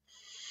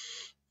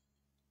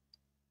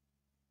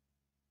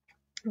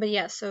 but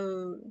yeah,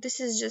 so this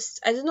is just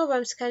I don't know why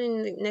I'm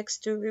scanning next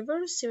to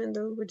rivers, even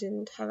though we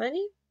didn't have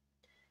any.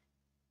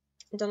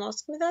 Don't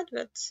ask me that,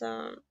 but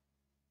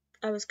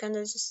I was kind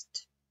of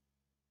just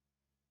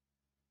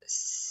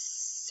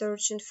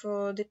searching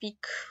for the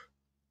peak.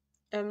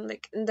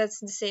 Like and that's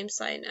the same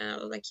sign.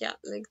 Like yeah,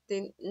 like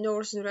the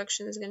north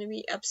direction is gonna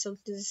be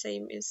absolutely the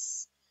same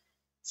as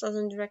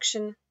southern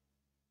direction.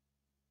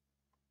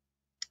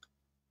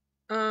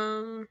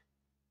 Um,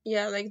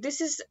 yeah, like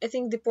this is I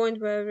think the point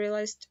where I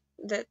realized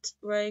that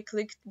where I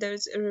clicked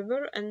there's a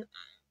river and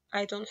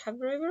I don't have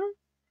a river,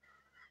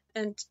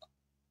 and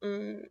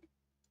um,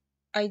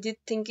 I did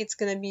think it's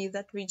gonna be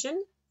that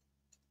region,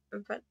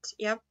 but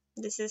yeah,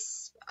 this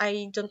is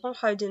I don't know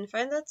how I didn't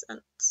find that,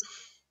 and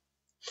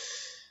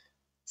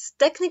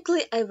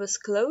technically I was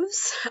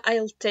close.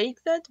 I'll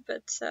take that,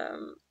 but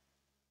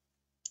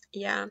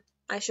yeah,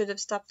 I should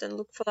have stopped and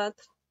looked for that.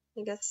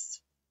 I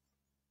guess.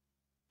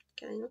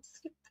 Can I not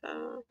skip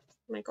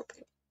my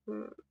copy?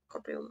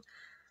 Copy.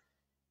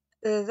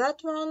 That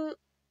one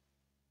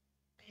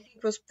I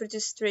think was pretty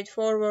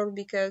straightforward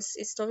because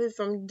it started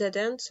from dead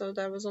end, so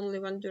there was only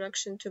one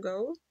direction to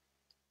go.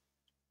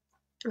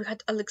 We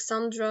had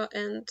Alexandra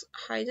and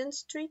Hayden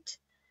Street,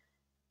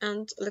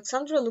 and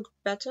Alexandra looked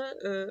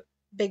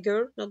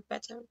bigger, not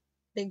better,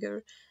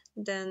 bigger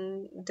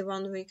than the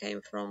one we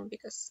came from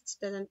because it's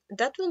dead end.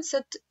 That one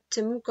said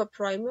Temuka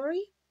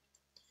Primary,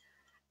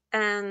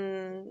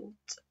 and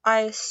I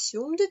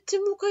assume that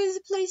Temuka is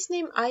a place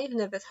name. I've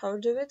never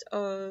heard of it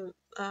or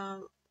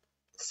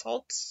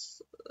thought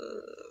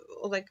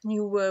or like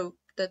knew where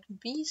that would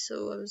be.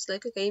 So I was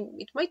like, okay,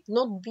 it might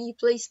not be a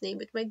place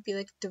name. It might be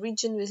like the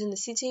region within the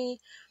city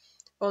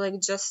or like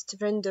just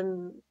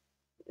random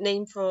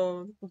name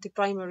for the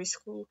primary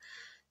school.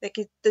 Like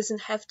it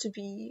doesn't have to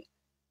be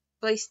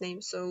place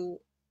name.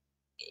 So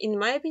in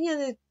my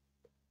opinion, it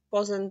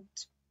wasn't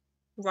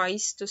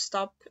wise to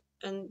stop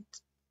and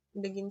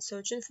begin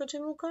searching for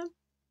Temuka.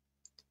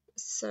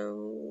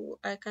 So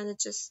I kind of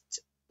just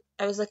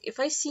I was like, if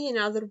I see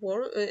another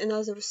word,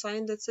 another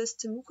sign that says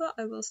Temuka,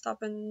 I will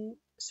stop and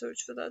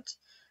search for that.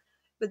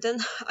 But then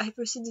I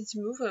proceeded to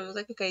move, and I was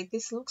like, okay,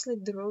 this looks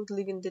like the road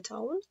leaving the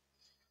town,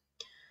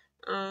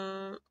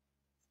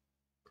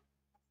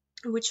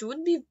 which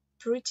would be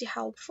pretty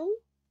helpful.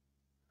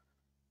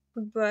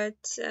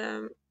 But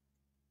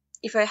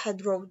if I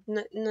had road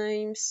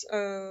names,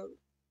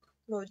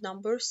 road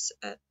numbers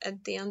at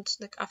the end,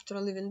 like after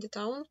leaving the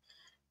town,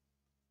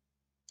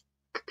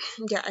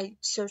 yeah, I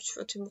searched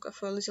for Temuka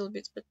for a little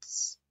bit, but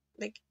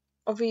like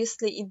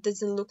obviously it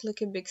doesn't look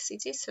like a big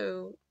city,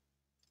 so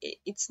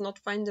it's not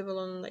findable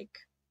on like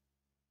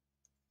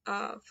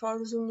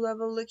far zoom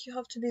level. Like you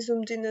have to be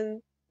zoomed in,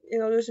 and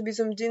in order to be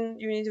zoomed in,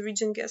 you need a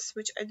region guess,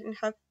 which I didn't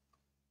have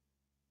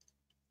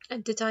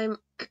at the time.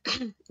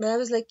 But I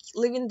was like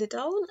leaving the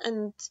town,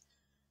 and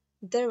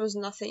there was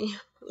nothing,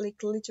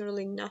 like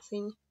literally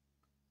nothing.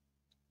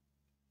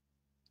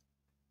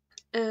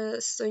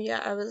 So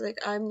yeah, I was like,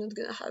 I'm not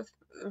gonna have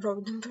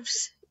road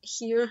numbers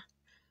here.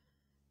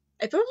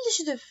 I probably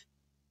should have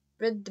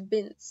read the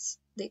bins.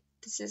 Like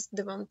this is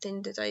the one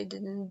thing that I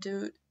didn't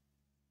do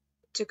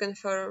to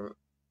confirm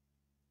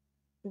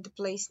the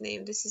place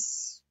name. This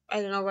is,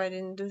 I don't know why I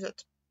didn't do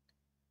that.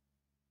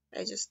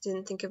 I just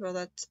didn't think about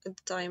that at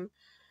the time.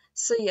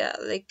 So yeah,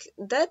 like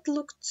that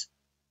looked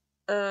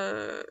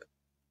a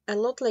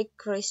lot like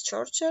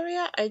Christchurch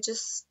area. I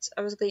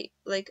was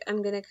like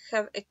I'm gonna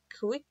have a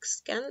quick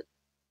scan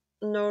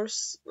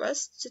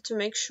northwest to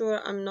make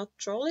sure I'm not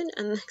trolling,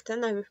 and like,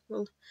 then I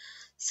will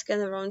scan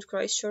around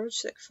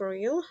Christchurch like for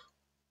real.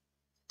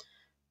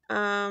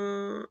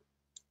 And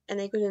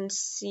I couldn't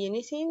see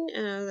anything,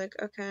 and I was like,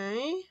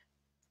 okay,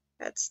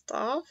 that's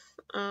tough.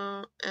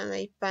 And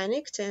I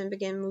panicked and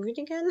began moving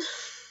again.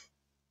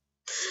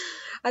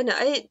 I know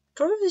I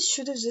probably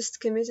should have just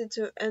committed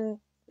to, and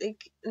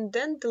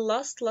then the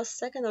last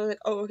second I was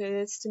like, oh okay,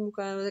 that's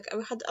Timuca. I was like,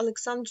 I had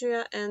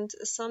Alexandria and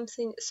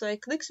something, so I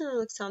clicked on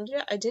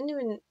Alexandria. I didn't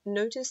even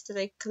notice that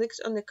I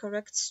clicked on the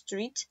correct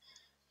street.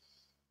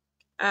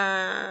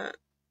 Yeah,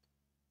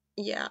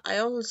 I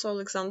only saw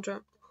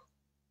Alexandra.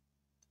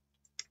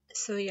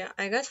 So yeah,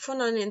 I got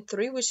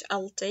 493, which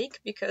I'll take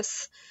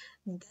because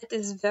that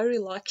is very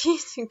lucky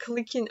to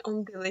clicking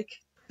on the like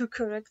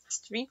correct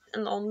street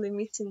and only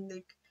missing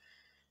like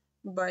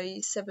by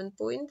 7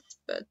 points.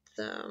 But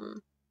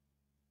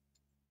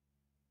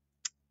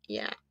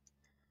yeah,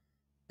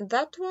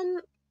 that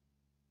one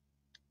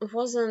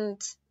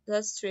wasn't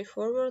that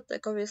straightforward.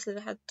 Like obviously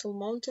we had two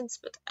mountains,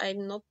 but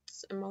I'm not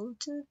a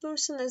mountain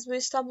person, as we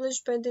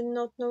established by the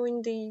not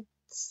knowing the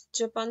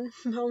Japan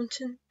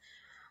mountain.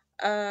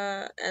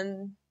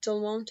 And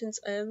tall mountains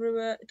are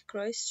everywhere at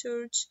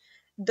Christchurch.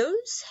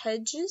 Those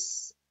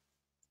hedges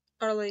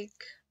are like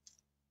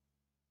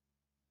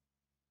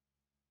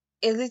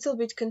a little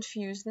bit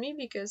confused me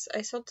because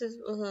I thought it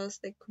was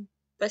like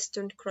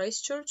Western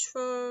Christchurch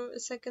for a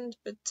second,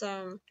 but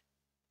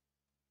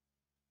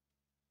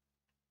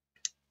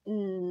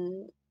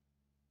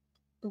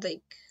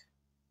like,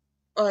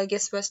 well, I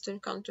guess Western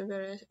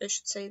Canterbury, I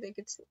should say. Like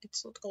it's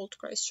not called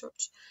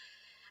Christchurch,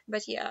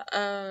 but yeah,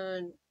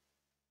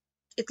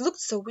 it looked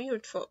so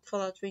weird for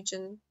that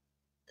region.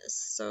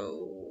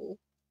 So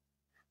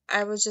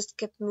I was just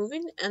kept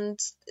moving, and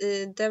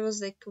there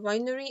was like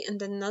winery, and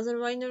then another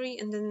winery,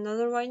 and then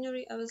another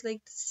winery. I was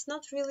like, this is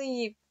not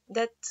really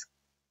that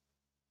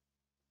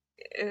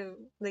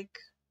like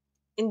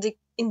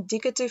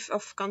indicative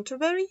of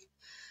Canterbury,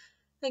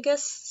 I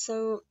guess.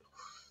 So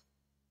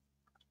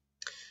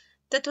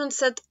that one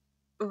said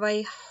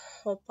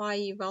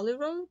Waihopai Valley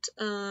Road,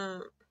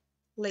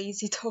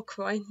 Lazy Dog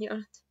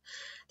Vineyard.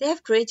 They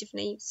have creative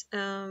names,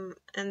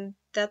 and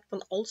that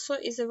one also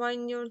is a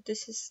vineyard.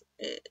 This is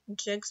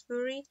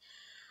Jagsbury.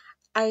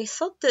 I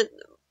thought that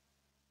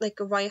like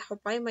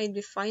Waihopai might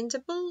be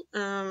findable.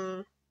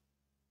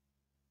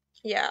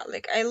 Yeah,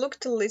 like I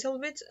looked a little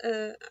bit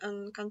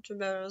on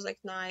Canterbury. I was like,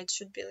 nah, it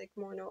should be like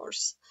more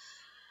north,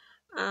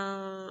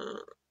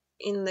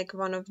 in like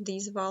one of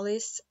these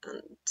valleys,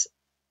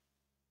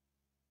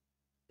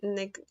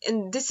 and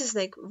this is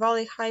like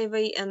Valley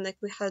Highway, and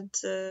like we had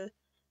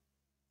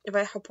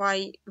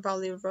Waihopai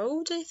Valley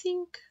Road, I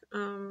think.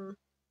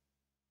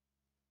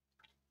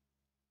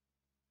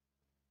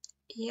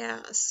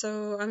 Yeah,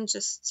 so I'm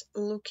just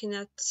looking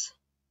at a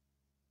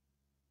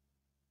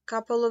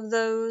couple of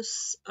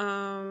those,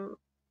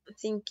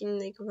 thinking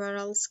like where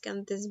else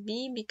can this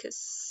be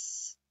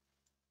because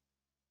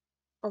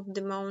of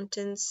the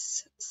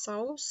mountains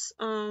south.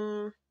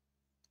 I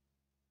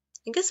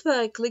guess where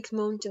I clicked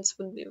mountains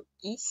would be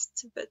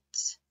east, but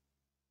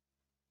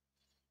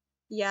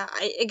yeah,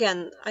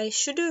 I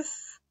should have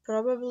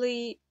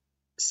probably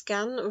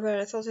scanned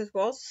where I thought it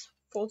was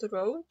for the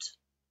road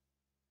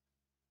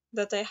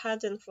that I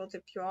had and for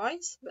the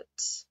POIs, but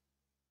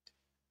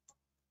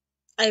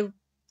I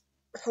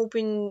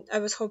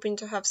was hoping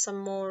to have some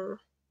more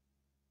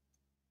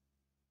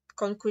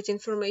concrete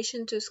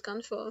information to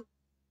scan for,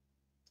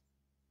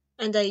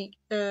 and I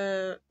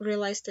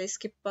realized I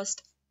skipped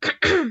past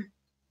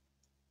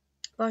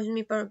pardon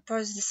me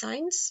past the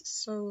signs,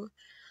 so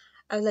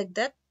I was like,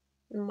 that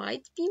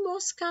might be more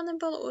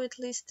scannable, or at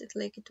least it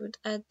would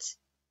add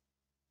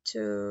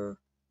to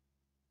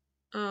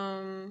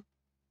the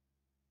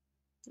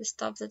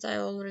stuff that I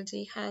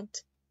already had.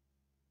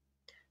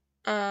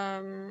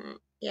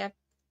 Yeah.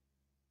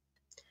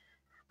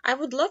 I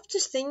would love to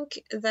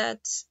think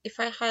that if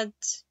I had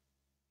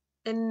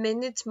a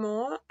minute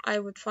more, I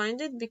would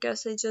find it,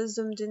 because I just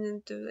zoomed in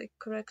into the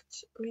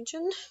correct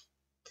region.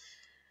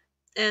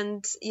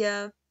 And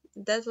yeah,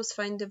 that was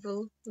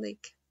findable.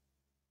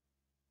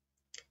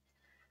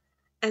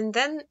 And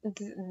then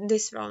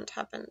this round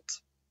happened.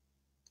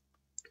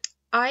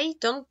 I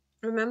don't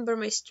remember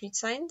my street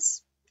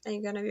signs,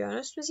 I'm gonna be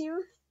honest with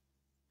you.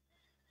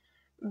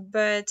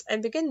 But I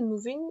began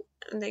moving,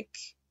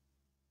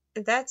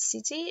 that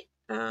city.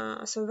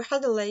 So we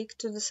had a lake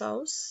to the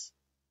south,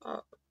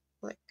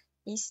 like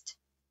east.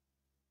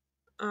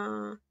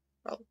 Well,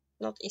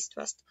 not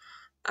east-west.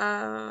 We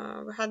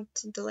had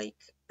the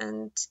lake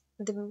and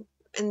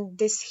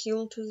this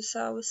hill to the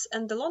south.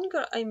 And the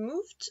longer I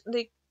moved,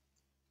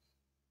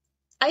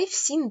 I've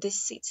seen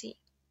this city.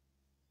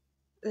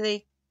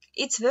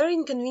 It's very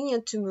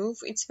inconvenient to move.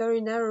 It's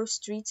very narrow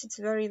streets. It's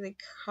very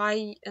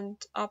high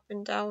and up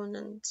and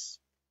down,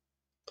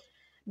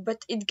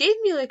 but it gave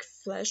me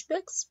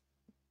flashbacks.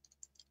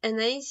 And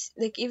I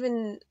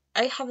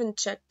haven't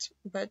checked,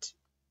 but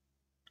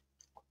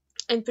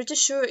I'm pretty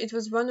sure it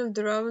was one of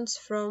the rounds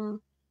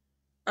from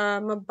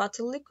my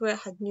battle league where I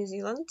had New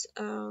Zealand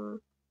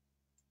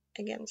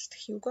against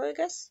Hugo, I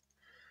guess.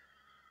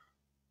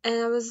 And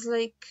I was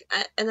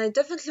and I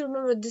definitely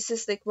remember this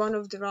is one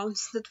of the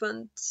rounds that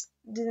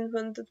didn't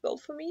went that well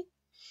for me,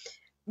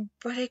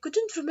 but I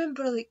couldn't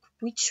remember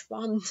which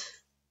one.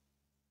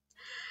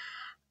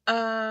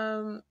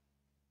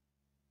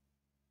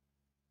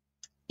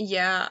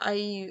 Yeah,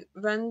 I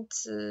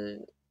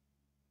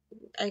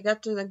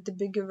got to the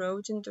bigger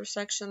road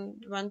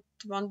intersection, went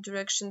one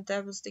direction,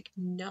 there was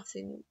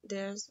nothing.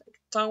 There's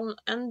town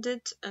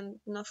ended and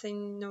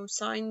nothing, no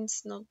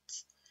signs, not.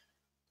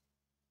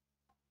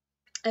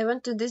 I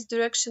went to this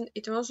direction,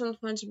 it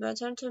wasn't much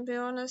better, to be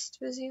honest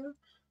with you.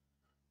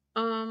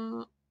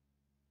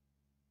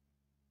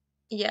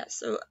 Yeah,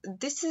 so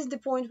this is the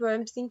point where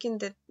I'm thinking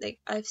that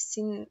I've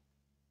seen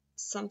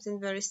something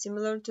very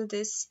similar to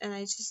this, and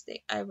I just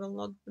I will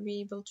not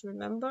be able to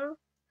remember.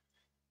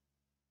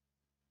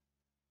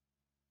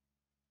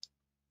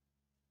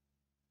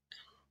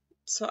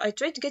 So I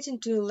tried to get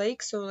into the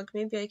lake, so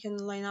maybe I can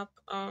line up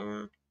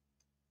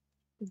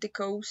the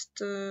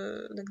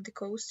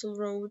coastal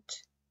road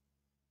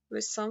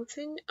with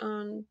something.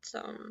 And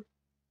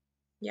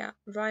yeah,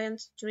 Ryan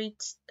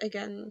Street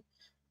again.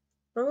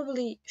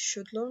 Probably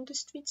should learn the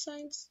street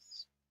signs.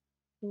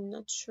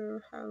 Not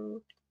sure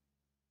how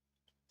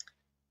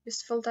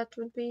useful that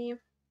would be.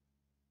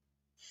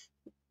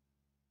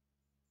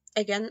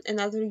 Again,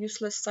 another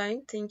useless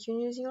sign. Thank you,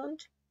 New Zealand.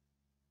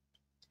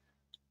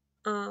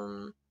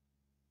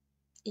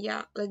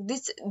 Yeah,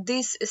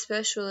 this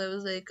especially, I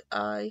was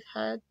I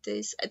had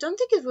this. I don't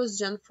think it was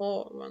Gen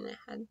 4 when I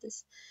had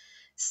this.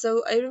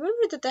 So I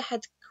remember that I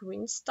had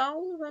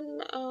Queenstown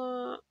when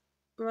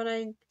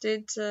I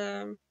did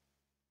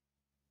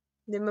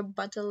the map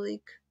battle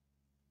league.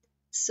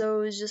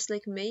 So it's just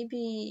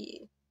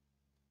maybe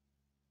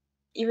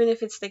even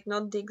if it's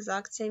not the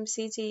exact same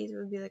city, it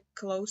would be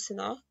close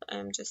enough.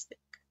 I'm just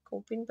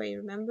coping by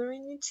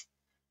remembering it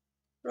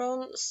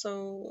wrong.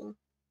 So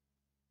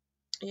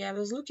yeah, I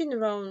was looking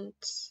around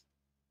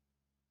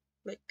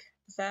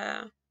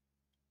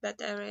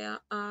that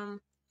area,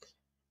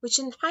 which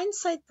in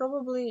hindsight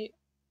probably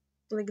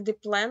the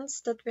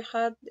plants that we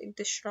had,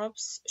 the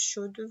shrubs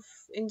should have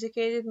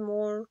indicated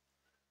more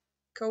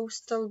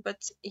coastal.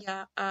 But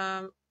yeah,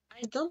 I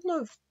don't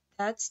know if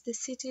that's the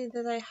city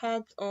that I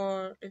had,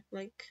 or if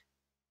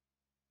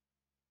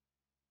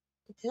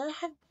did I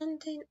have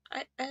Bunting?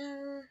 I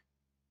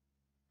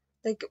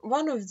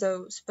one of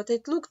those, but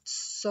it looked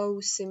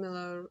so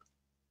similar.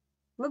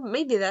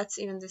 Maybe that's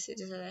even the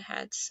city that I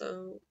had.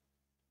 So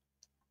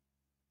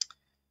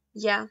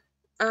yeah,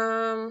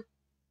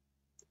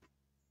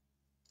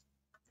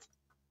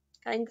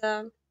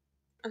 kinda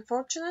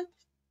unfortunate.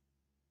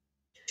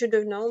 Should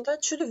have known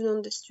that. Should have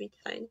known the street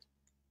sign,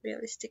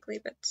 realistically.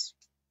 But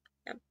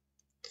yeah,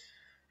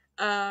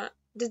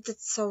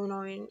 that's so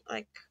annoying.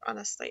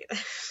 Honestly.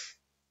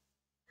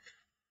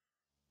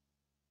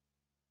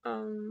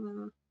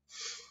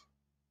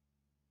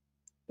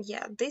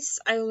 Yeah, this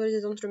I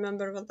already don't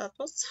remember what that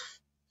was,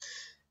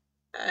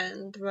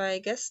 and where I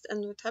guessed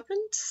and what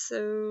happened.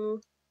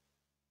 So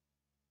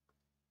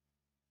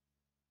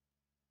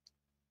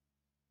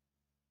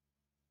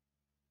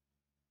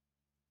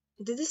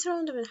did this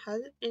round even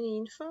have any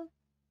info?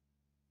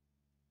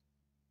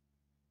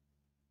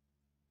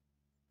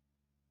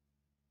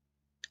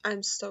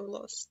 I'm so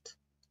lost.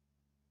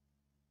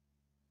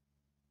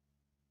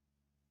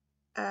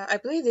 I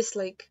played this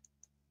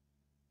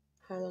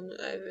how long?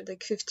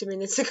 50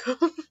 minutes ago.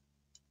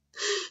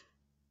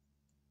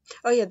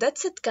 Oh yeah,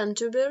 that's at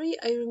Canterbury.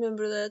 I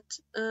remember that.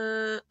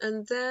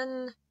 And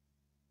then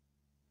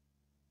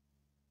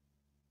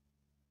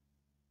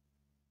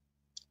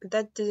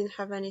that didn't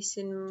have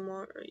anything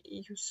more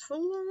useful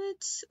on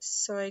it,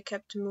 so I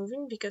kept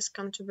moving because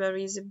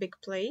Canterbury is a big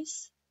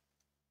place.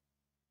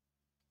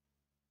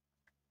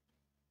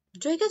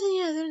 Do I get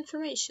any other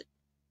information?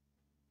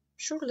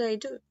 Surely I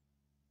do.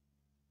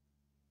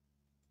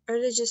 Or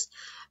they just...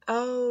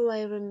 Oh,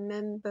 I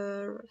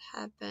remember what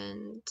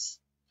happened.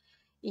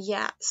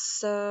 Yeah,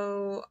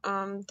 so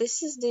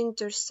this is the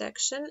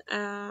intersection.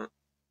 I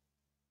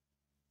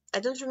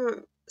don't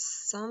remember.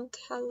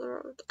 Sandhall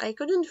Road. I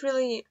couldn't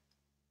really...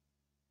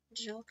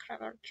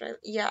 Geoguessr Trail.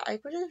 Yeah, I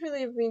couldn't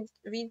really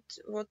read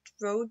what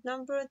road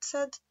number it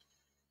said.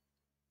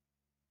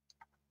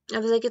 I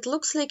was like, it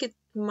looks like it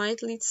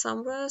might lead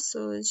somewhere,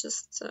 so let's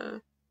just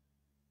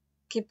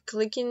keep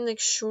clicking. Like,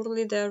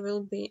 surely there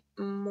will be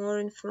more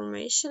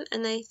information.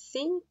 And I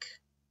think,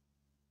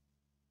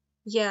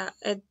 yeah,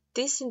 at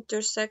this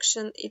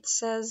intersection it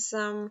says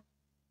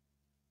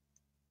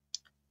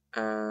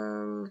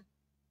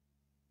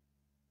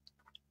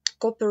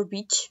Copper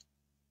Beach,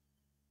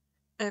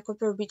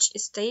 Copper Beach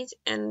Estate,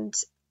 and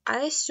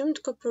I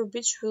assumed Copper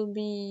Beach will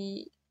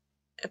be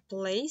a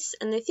place,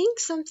 and I think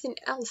something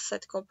else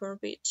at Copper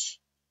Beach,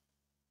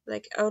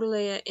 like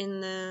earlier in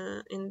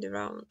the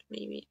round,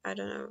 maybe, I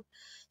don't know.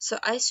 So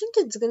I assumed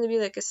it's gonna be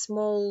like a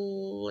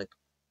small like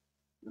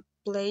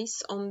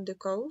place on the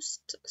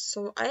coast.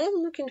 So I am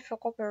looking for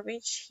Copper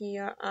Beach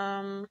here,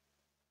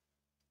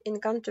 in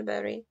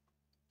Canterbury.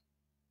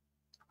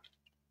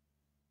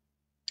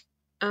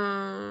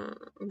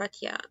 But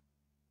yeah,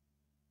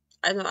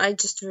 I don't know, I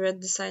just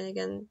read the sign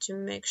again to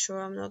make sure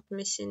I'm not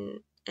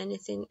missing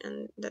anything,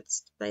 and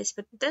that's the place.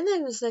 But then I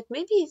was like,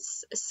 maybe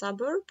it's a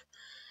suburb,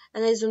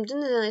 and I zoomed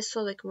in and I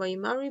saw like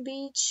Waimari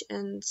Beach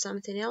and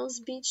something else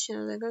beach, and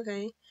I was like,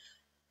 okay,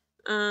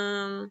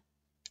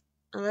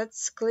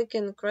 let's click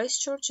in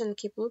Christchurch and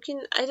keep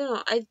looking. I don't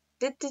know,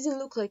 that didn't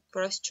look like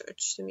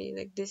Christchurch to me.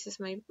 Like, this is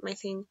my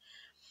thing,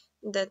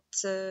 that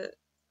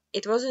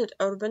it wasn't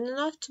urban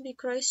enough to be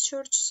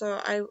Christchurch, so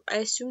I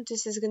assumed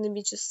this is gonna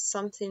be just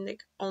something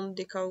like on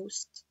the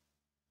coast,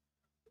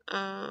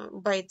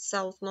 by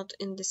itself, not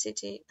in the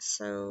city.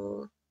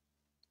 So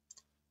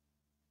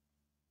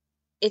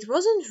it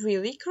wasn't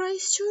really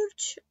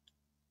Christchurch,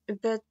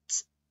 but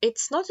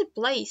it's not a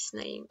place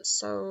name,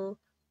 so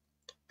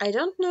I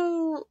don't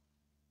know.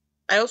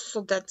 I also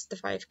thought that's the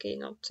 5K,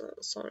 not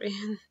sorry.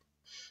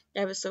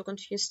 I was so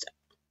confused.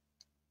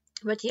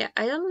 But yeah,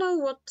 I don't know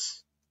what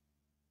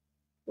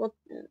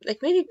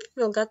like, maybe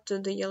people got to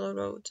the yellow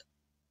road.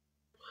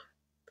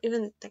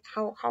 Even like,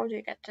 how do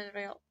you get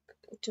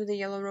to the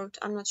yellow road?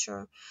 I'm not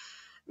sure.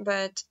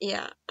 But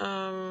yeah,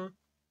 I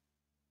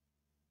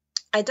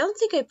don't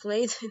think I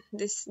played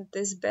this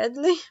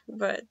badly,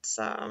 but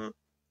I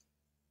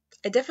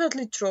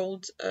definitely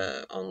trolled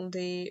on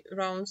the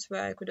rounds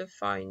where I could have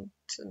found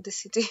the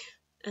city.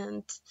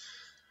 And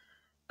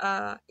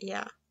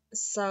yeah,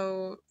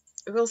 so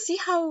we'll see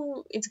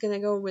how it's gonna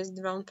go with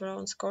the round per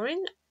round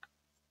scoring.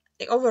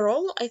 Like,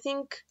 overall, I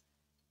think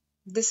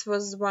this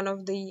was one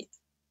of the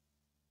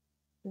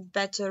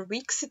better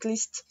weeks. At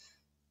least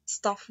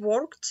stuff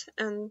worked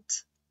and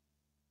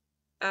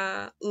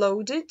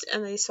loaded,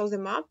 and I saw the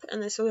map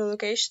and I saw the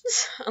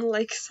locations,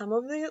 unlike some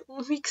of the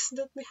weeks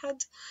that we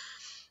had.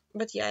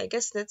 But yeah, I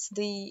guess that's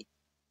the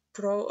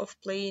pro of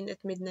playing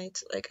at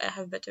midnight. Like, I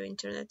have better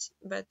internet,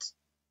 but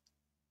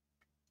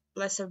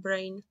lesser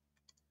brain.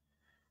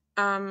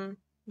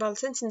 Well,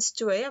 since it's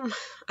 2 a.m.,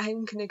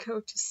 I'm gonna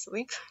go to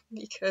sleep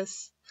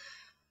because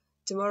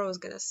tomorrow is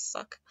gonna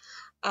suck.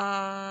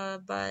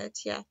 But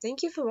yeah,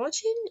 thank you for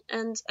watching,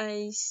 and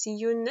I see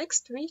you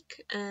next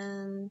week,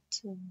 and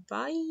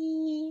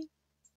bye.